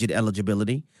of collegiate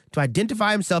eligibility to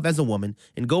identify himself as a woman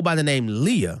and go by the name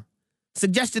Leah,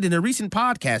 suggested in a recent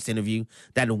podcast interview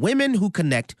that women who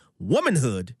connect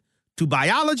womanhood to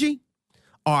biology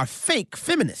are fake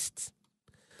feminists.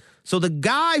 So the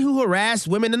guy who harassed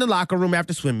women in the locker room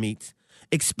after swim meets,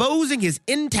 exposing his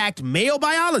intact male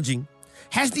biology,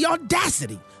 has the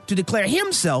audacity to declare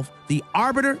himself the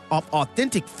arbiter of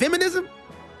authentic feminism?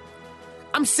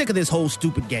 I'm sick of this whole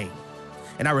stupid game,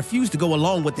 and I refuse to go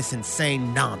along with this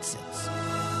insane nonsense.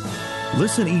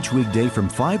 Listen each weekday from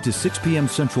 5 to 6 p.m.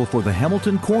 Central for the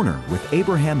Hamilton Corner with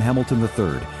Abraham Hamilton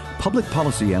III, Public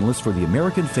Policy Analyst for the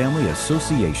American Family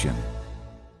Association.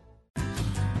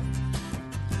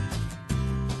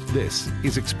 This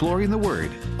is Exploring the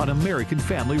Word on American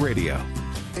Family Radio.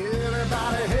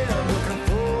 Everybody here looking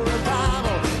for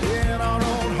revival in our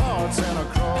own hearts and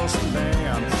across the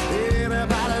land.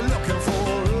 Everybody looking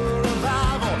for a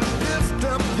revival. Lift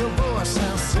up your voice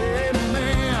and say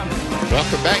amen.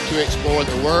 Welcome back to Explore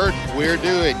the Word. We're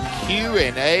doing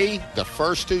Q&A, the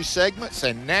first 2 segments,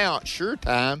 and now it's your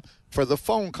time for the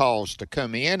phone calls to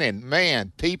come in. And,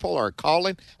 man, people are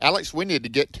calling. Alex, we need to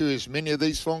get to as many of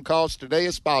these phone calls today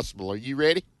as possible. Are you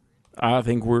ready? I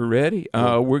think we're ready.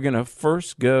 We're going to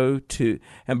first go to,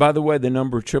 and by the way, the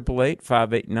number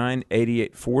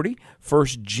 888-589-8840.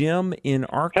 First, Jim in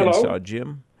Arkansas. Hello?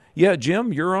 Jim. Yeah,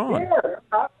 Jim, you're on.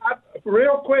 Yeah,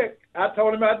 real quick. I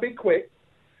told him I'd be quick.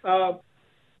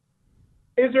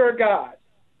 Is there a God?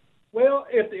 Well,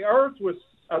 if the earth was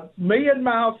 1,000,000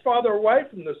 miles farther away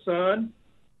from the sun,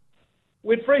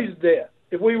 we'd freeze to death.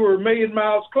 If we were 1,000,000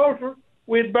 miles closer,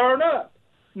 we'd burn up.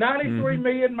 93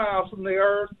 million miles from the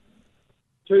earth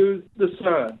to the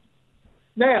sun.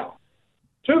 Now,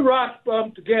 2 rocks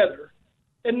bumped together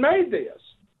and made this.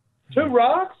 2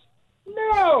 rocks?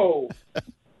 No.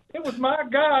 It was my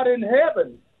God in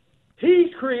heaven. He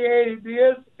created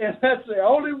this, and that's the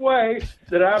only way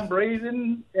that I'm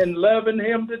breathing and loving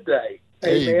him today.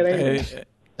 Amen.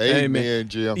 Amen,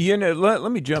 Jim. You know,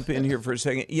 let me jump in here for a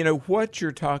second. You know, what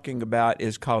you're talking about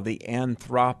is called the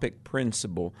anthropic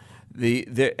principle.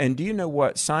 And do you know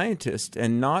what scientists,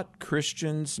 and not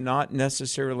Christians, not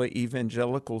necessarily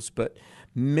evangelicals, but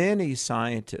many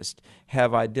scientists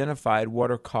have identified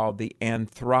what are called the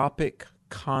anthropic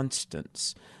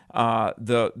constants.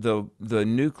 The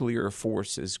nuclear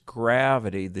forces,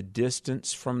 gravity, the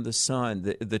distance from the sun,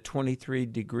 the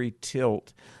 23-degree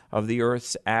tilt of the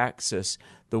Earth's axis,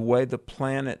 the way the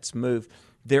planets move.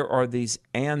 There are these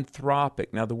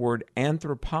anthropic. Now, the word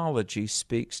anthropology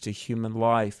speaks to human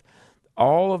life.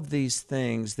 All of these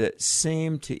things that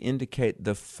seem to indicate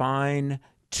the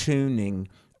fine-tuning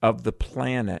of the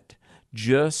planet.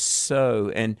 Just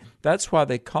so, and that's why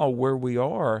they call where we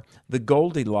are the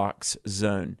Goldilocks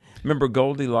zone. Remember,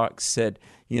 Goldilocks said,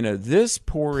 you know, this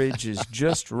porridge is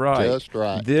just right. Just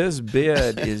right. This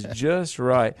bed is just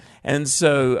right. And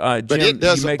so, Jim, but it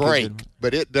doesn't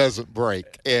break.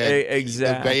 And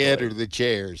exactly. The bed or the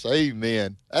chairs.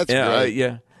 Amen. That's great.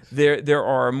 Yeah. There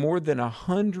are more than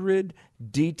 100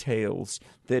 details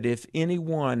that if any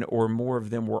one or more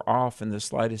of them were off in the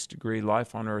slightest degree,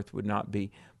 life on Earth would not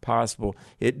be possible.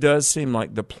 It does seem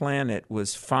like the planet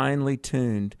was finely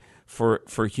tuned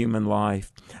for human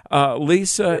life.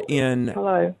 Lisa in,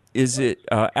 hello. Is it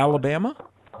Alabama?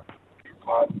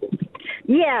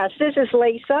 Yes, this is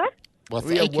Lisa. Well,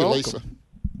 thank you, Lisa.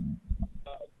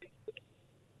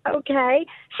 Okay.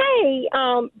 Hey,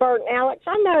 Bert and Alex,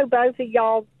 I know both of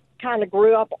y'all kind of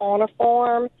grew up on a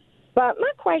farm, but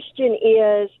my question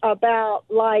is about,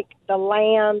 like, the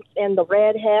lambs and the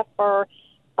red heifer.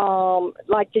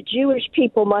 Like, the Jewish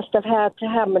people must have had to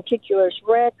have meticulous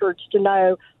records to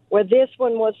know, well, this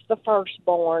one was the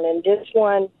firstborn and this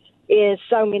one is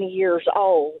so many years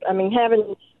old. I mean,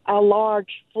 having a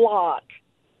large flock.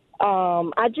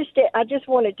 I just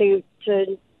wanted to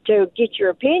get your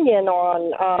opinion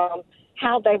on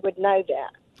how they would know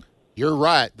that. You're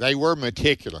right. They were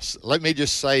meticulous. Let me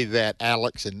just say that,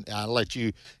 Alex, and I'll let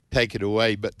you take it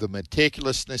away. But the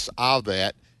meticulousness of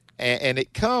that, and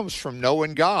it comes from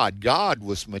knowing God. God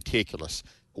was meticulous.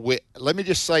 Let me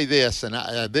just say this, and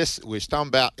this was talking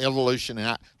about evolution,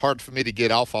 and hard for me to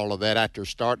get off all of that after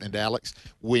starting it, Alex.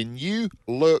 When you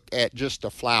look at just a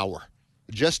flower,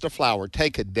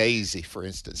 take a daisy, for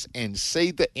instance, and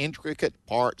see the intricate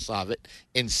parts of it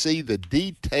and see the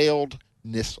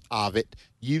detailedness of it,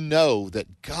 you know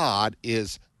that God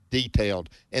is detailed.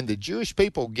 And the Jewish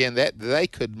people, again, that they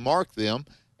could mark them,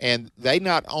 and they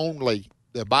not only,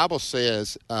 the Bible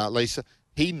says, Lisa,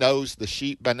 he knows the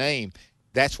sheep by name.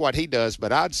 That's what he does.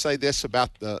 But I'd say this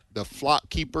about the flock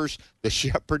keepers, the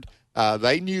shepherd.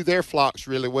 They knew their flocks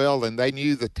really well, and they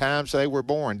knew the times they were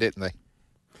born, didn't they?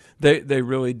 They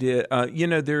really did.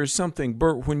 There is something,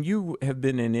 Bert, when you have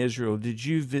been in Israel, did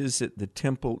you visit the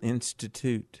Temple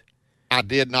Institute? I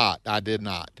did not.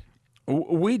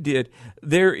 We did.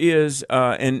 There is,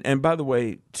 and by the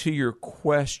way, to your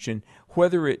question,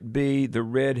 whether it be the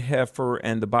red heifer,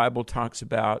 and the Bible talks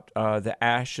about the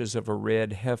ashes of a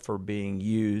red heifer being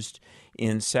used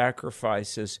in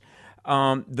sacrifices,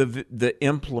 the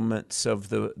implements of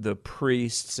the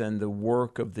priests and the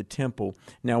work of the temple.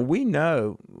 Now, we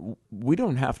know we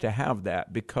don't have to have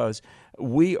that because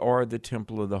we are the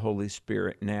temple of the Holy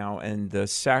Spirit now, and the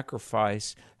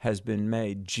sacrifice has been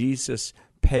made. Jesus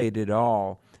paid it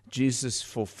all. Jesus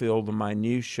fulfilled the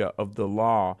minutia of the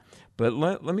law. But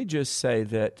let me just say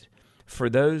that for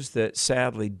those that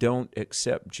sadly don't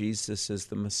accept Jesus as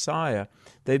the Messiah,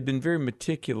 they've been very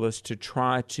meticulous to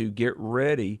try to get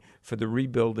ready for the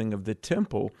rebuilding of the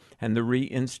temple and the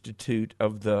reinstitute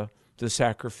of the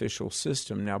sacrificial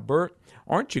system. Now, Bert,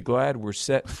 aren't you glad we're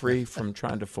set free from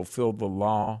trying to fulfill the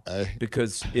law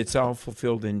because it's all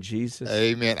fulfilled in Jesus?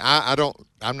 Amen.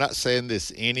 I'm not saying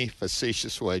this any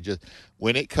facetious way. Just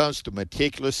when it comes to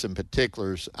meticulous and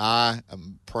particulars, I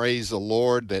praise the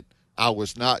Lord that I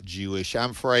was not Jewish. I'm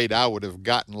afraid I would have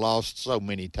gotten lost so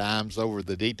many times over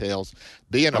the details.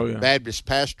 Being a Baptist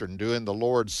pastor and doing the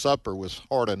Lord's Supper was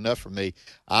hard enough for me.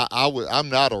 I'm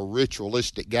not a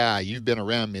ritualistic guy. You've been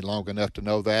around me long enough to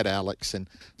know that, Alex. And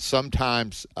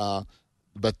sometimes,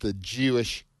 but the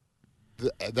Jewish,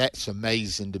 that's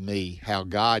amazing to me how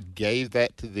God gave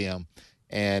that to them.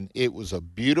 And it was a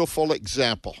beautiful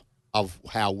example of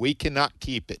how we cannot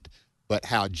keep it, but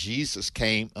how Jesus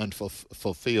came and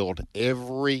fulfilled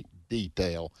every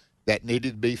detail that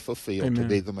needed to be fulfilled to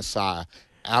be the Messiah.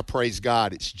 I praise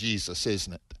God it's Jesus,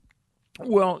 isn't it?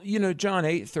 Well, John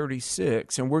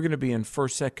 8:36, and we're going to be in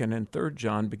 1st, 2nd, and 3rd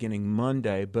John beginning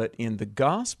Monday, but in the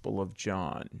Gospel of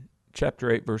John, chapter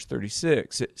 8, verse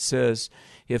 36, it says,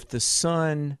 if the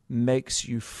Son makes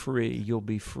you free, you'll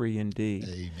be free indeed.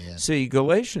 Amen. See,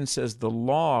 Galatians says the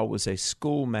law was a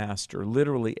schoolmaster,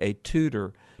 literally a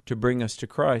tutor, to bring us to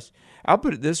Christ. I'll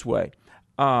put it this way,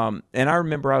 and I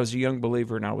remember I was a young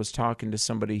believer and I was talking to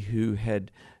somebody who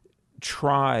had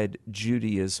tried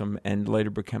Judaism and later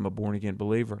became a born-again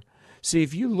believer. See,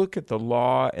 if you look at the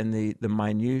law and the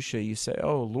minutiae, you say,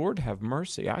 oh, Lord, have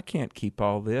mercy. I can't keep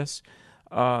all this.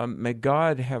 May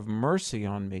God have mercy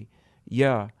on me.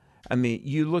 Yeah, I mean,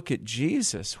 you look at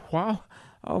Jesus. Wow.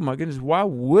 Oh, my goodness, why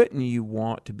wouldn't you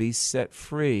want to be set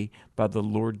free by the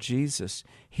Lord Jesus?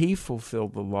 He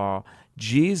fulfilled the law.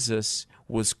 Jesus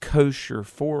was kosher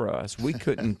for us. We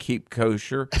couldn't keep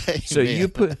kosher. So you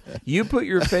put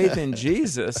your faith in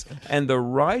Jesus, and the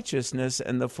righteousness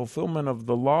and the fulfillment of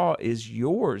the law is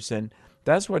yours. And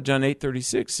that's what John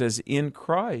 8:36 says, in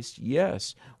Christ,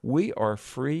 yes, we are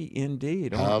free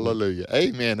indeed. Hallelujah.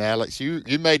 Amen, Alex. You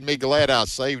made me glad I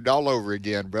was saved all over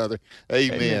again, brother.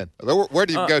 Amen. Where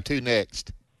do you go to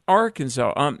next?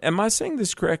 Arkansas. Am I saying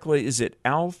this correctly? Is it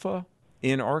Alpha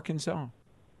in Arkansas?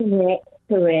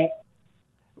 Correct.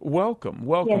 Welcome.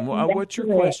 Yes, What's your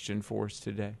question for us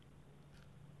today?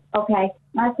 Okay.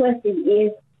 My question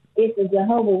is, it's a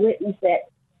Jehovah's Witness that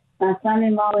my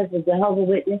son-in-law is a Jehovah's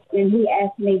Witness, and he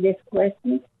asked me this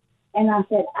question, and I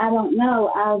said, I don't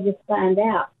know. I'll just find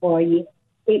out for you.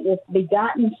 It was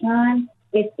begotten son.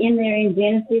 It's in there in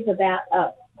Genesis about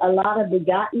a lot of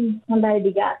begotten. Somebody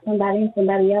begot somebody, and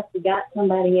somebody else begot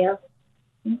somebody else.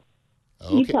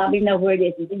 Okay. You probably know where it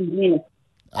is. It's in Genesis,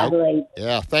 I believe.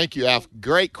 Yeah, thank you, Alf.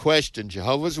 Great question,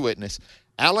 Jehovah's Witness.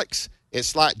 Alex,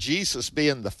 it's like Jesus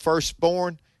being the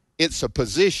firstborn. It's a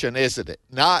position, isn't it?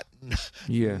 Not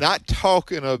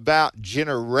talking about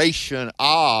generation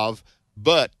of,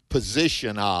 but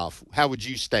position of. How would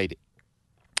you state it?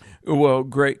 Well,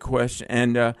 great question.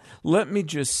 And let me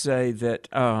just say that,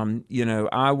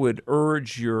 I would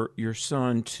urge your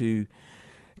son to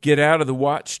get out of the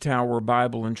Watchtower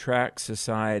Bible and Tract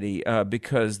Society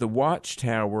because the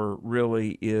Watchtower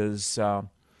really is,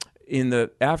 in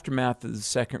the aftermath of the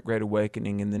Second Great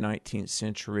Awakening in the 19th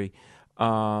century,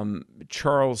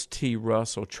 Charles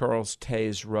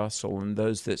Taze Russell, and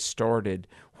those that started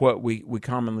what we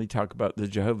commonly talk about, the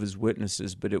Jehovah's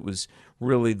Witnesses, but it was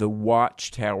really the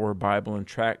Watchtower Bible and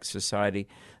Tract Society.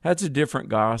 That's a different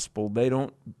gospel. They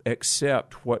don't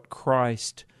accept what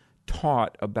Christ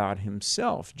taught about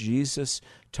himself. Jesus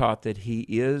taught that he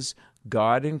is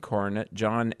God incarnate.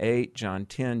 John 8, John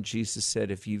 10, Jesus said,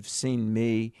 if you've seen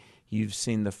me, you've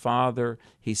seen the Father.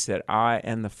 He said, I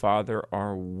and the Father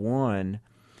are one.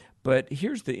 But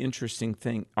here's the interesting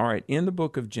thing. All right, in the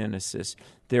book of Genesis,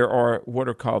 there are what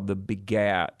are called the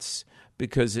begats,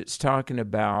 because it's talking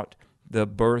about the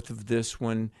birth of this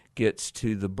one gets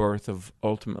to the birth of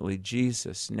ultimately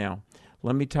Jesus. Now,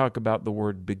 let me talk about the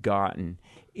word begotten.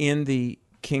 In the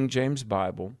King James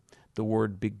Bible, the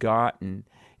word begotten,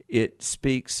 it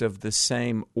speaks of the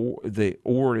same, the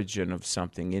origin of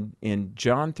something. In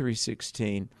John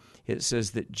 3:16, it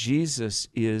says that Jesus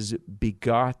is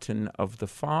begotten of the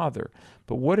Father.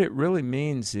 But what it really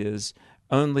means is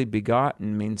only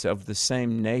begotten means of the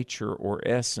same nature or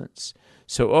essence.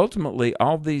 So ultimately,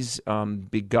 all these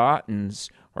begottens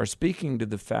are speaking to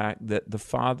the fact that the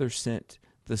Father sent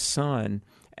the Son,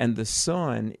 and the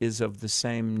Son is of the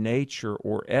same nature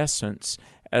or essence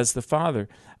as the Father.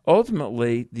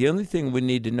 Ultimately, the only thing we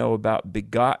need to know about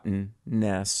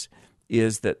begottenness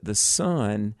is that the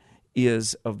Son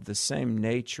is of the same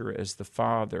nature as the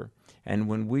Father. And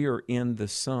when we are in the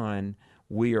Son,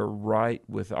 we are right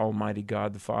with Almighty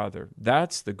God the Father.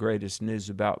 That's the greatest news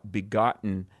about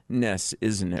begottenness,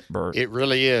 isn't it, Bert? It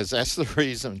really is. That's the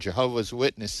reason Jehovah's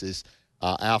Witnesses,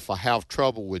 Alpha, have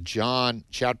trouble with John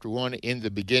chapter 1. In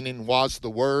the beginning was the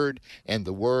Word, and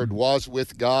the Word was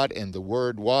with God, and the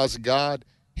Word was God.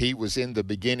 He was in the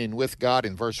beginning with God,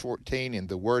 in verse 14, and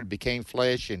the Word became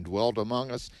flesh and dwelt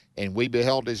among us, and we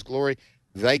beheld his glory.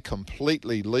 They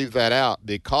completely leave that out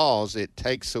because it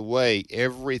takes away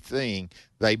everything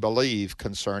they believe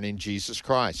concerning Jesus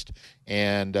Christ.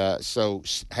 And so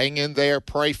hang in there,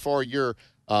 pray for your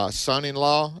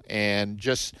son-in-law, and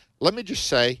just let me just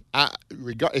say,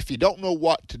 if you don't know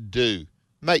what to do,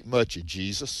 make much of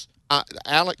Jesus.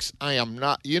 Alex, I am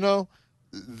not,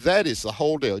 that is the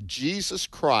whole deal. Jesus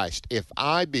Christ, if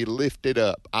I be lifted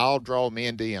up, I'll draw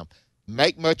men to him.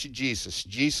 Make much of Jesus.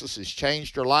 Jesus has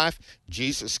changed your life.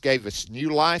 Jesus gave us new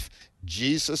life.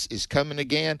 Jesus is coming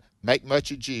again. Make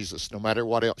much of Jesus, no matter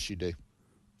what else you do.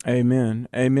 Amen.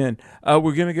 Amen.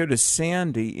 We're going to go to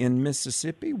Sandy in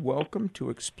Mississippi. Welcome to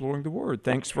Exploring the Word.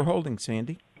 Thanks for holding,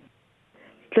 Sandy.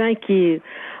 Thank you.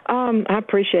 I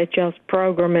appreciate y'all's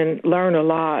program and learn a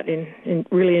lot and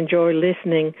really enjoy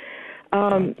listening.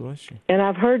 God bless you. And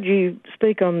I've heard you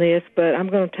speak on this, but I'm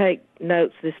going to take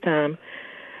notes this time.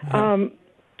 About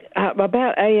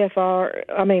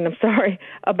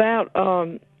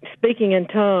about speaking in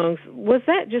tongues, was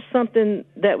that just something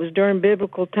that was during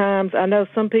biblical times? I know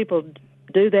some people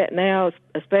do that now,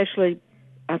 especially,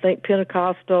 I think,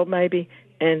 Pentecostal maybe,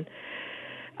 and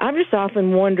I've just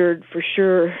often wondered for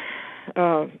sure,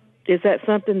 is that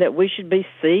something that we should be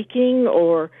seeking,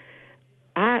 or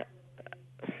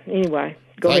anyway,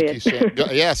 go ahead. Thank you,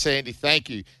 Sandy. Sandy,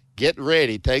 thank you. Get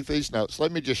ready. Take these notes.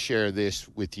 Let me just share this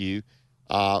with you.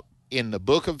 In the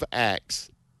book of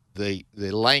Acts, the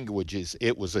languages,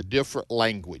 it was a different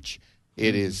language.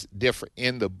 It is different.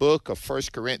 In the book of 1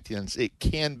 Corinthians, it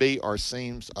can be or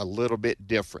seems a little bit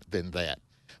different than that.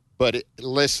 But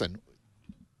listen,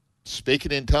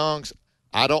 speaking in tongues,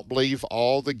 I don't believe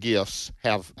all the gifts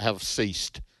have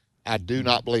ceased. I do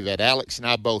not believe that. Alex and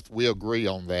I both will agree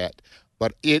on that.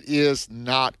 But it is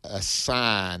not a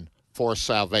sign for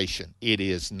salvation. It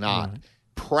is not. Right.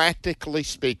 Practically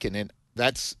speaking, and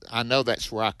I know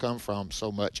that's where I come from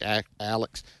so much,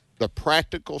 Alex. The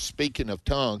practical speaking of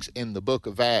tongues in the book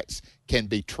of Acts can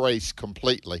be traced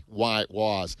completely why it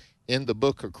was. In the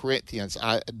book of Corinthians,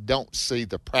 I don't see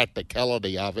the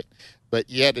practicality of it, but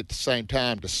yet at the same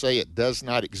time to say it does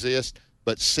not exist.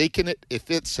 But seeking it,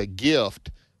 if it's a gift,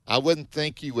 I wouldn't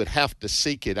think you would have to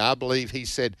seek it. I believe he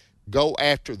said, go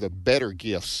after the better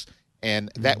gifts.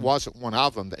 And that wasn't one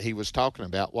of them that he was talking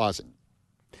about, was it?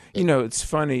 It's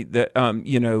funny that,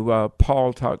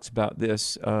 Paul talks about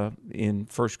this in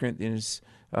 1 Corinthians,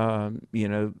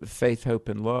 faith, hope,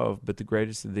 and love, but the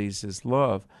greatest of these is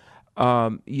love.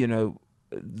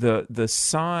 the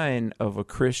sign of a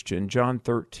Christian, John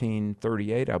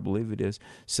 13:38, I believe it is,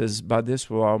 says, "By this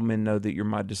will all men know that you're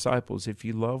my disciples, if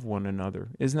you love one another."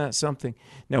 Isn't that something?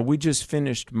 Now, we just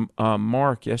finished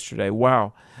Mark yesterday.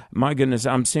 Wow, my goodness,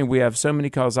 I'm seeing we have so many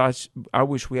calls. I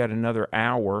wish we had another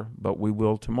hour, but we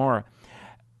will tomorrow.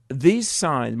 These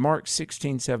signs, Mark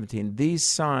 16:17, these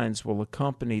signs will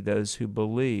accompany those who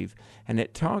believe. And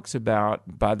it talks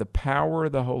about, by the power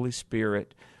of the Holy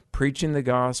Spirit, preaching the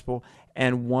gospel.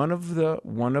 And one of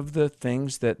the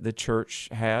things that the church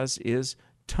has is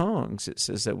tongues. It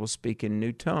says that we'll speak in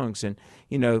new tongues. And,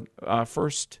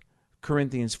 1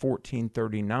 Corinthians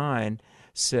 14:39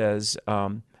 says,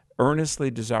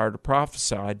 earnestly desire to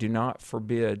prophesy, do not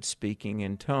forbid speaking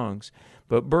in tongues.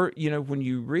 But, Bert, when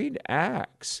you read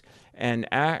Acts, and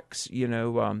Acts,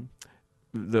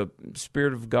 the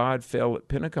Spirit of God fell at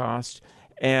Pentecost,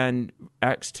 and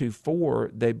Acts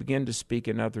 2:4, they begin to speak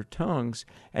in other tongues,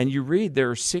 and you read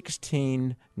there are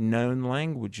 16 known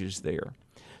languages there.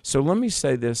 So let me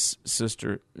say this,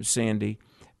 Sister Sandy,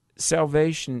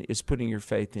 salvation is putting your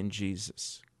faith in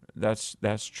Jesus.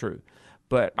 That's true.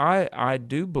 But I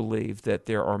do believe that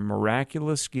there are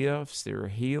miraculous gifts, there are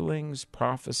healings,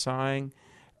 prophesying,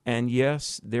 and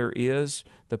yes, there is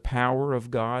the power of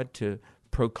God to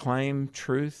proclaim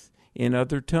truth in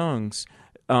other tongues,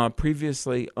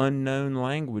 previously unknown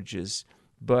languages.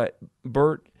 But,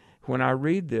 Bert, when I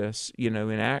read this, in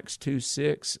Acts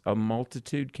 2:6, a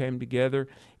multitude came together,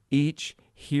 each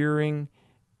hearing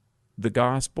the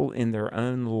gospel in their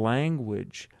own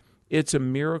language. It's a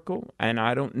miracle, and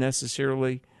I don't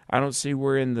see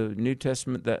where in the New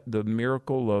Testament that the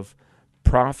miracle of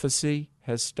prophecy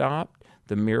has stopped,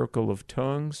 the miracle of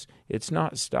tongues, it's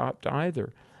not stopped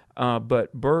either.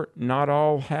 But, Bert, not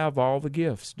all have all the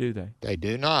gifts, do they? They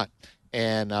do not.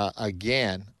 And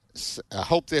again, I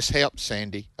hope this helps,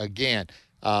 Sandy. Again,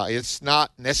 it's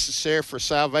not necessary for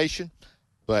salvation,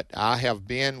 but I have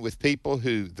been with people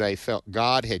who they felt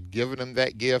God had given them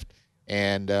that gift.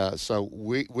 And so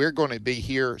we're going to be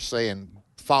here saying,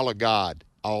 follow God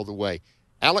all the way.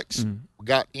 Alex, we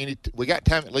got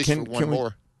time at least for one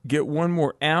more. Get one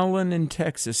more. Alan in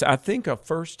Texas, I think a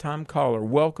first-time caller.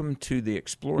 Welcome to the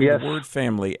Exploring the Word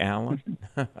family, Alan.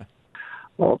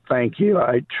 Well, thank you.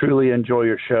 I truly enjoy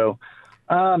your show.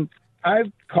 I'm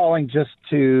calling just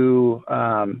to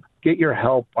get your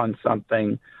help on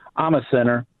something. I'm a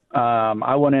sinner.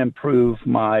 I want to improve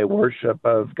my worship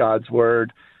of God's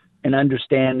Word and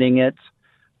understanding it.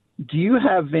 Do you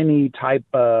have any type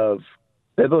of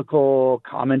biblical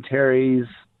commentaries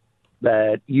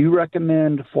that you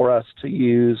recommend for us to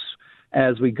use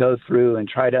as we go through and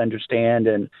try to understand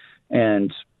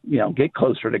and get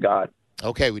closer to God?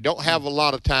 Okay, we don't have a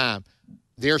lot of time.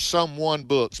 There's some one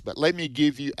books, but let me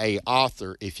give you a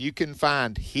author. If you can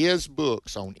find his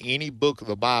books on any book of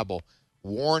the Bible,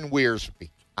 Warren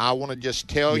Wiersbe. I want to just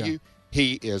tell you,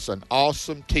 he is an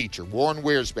awesome teacher. Warren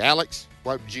Wiersbe. Alex,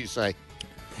 what would you say?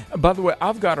 By the way,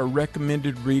 I've got a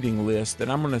recommended reading list that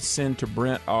I'm going to send to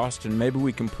Brent Austin. Maybe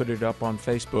we can put it up on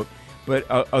Facebook. But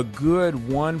a good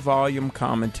one-volume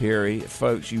commentary,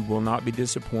 folks, you will not be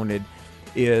disappointed,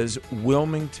 is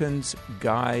Wilmington's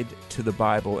Guide to the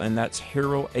Bible. And that's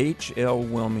Harold H.L.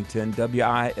 Wilmington,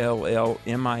 Willmington,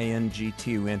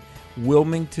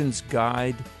 Wilmington's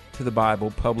Guide to the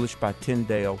Bible, published by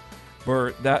Tyndale.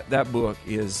 Bert, that book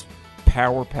is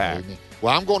power-packed.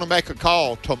 Well, I'm going to make a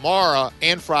call tomorrow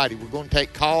and Friday. We're going to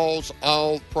take calls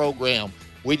all program.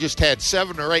 We just had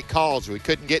 7 or 8 calls we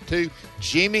couldn't get to.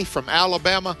 Jimmy from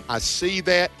Alabama, I see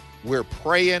that. We're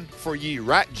praying for you.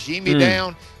 Write Jimmy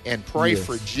down and pray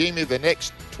for Jimmy the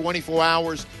next 24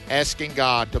 hours, asking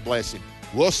God to bless him.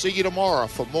 We'll see you tomorrow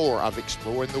for more of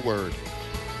Exploring the Word.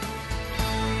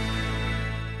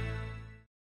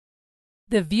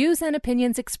 The views and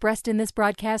opinions expressed in this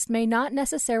broadcast may not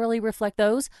necessarily reflect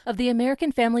those of the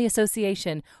American Family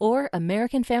Association or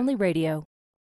American Family Radio.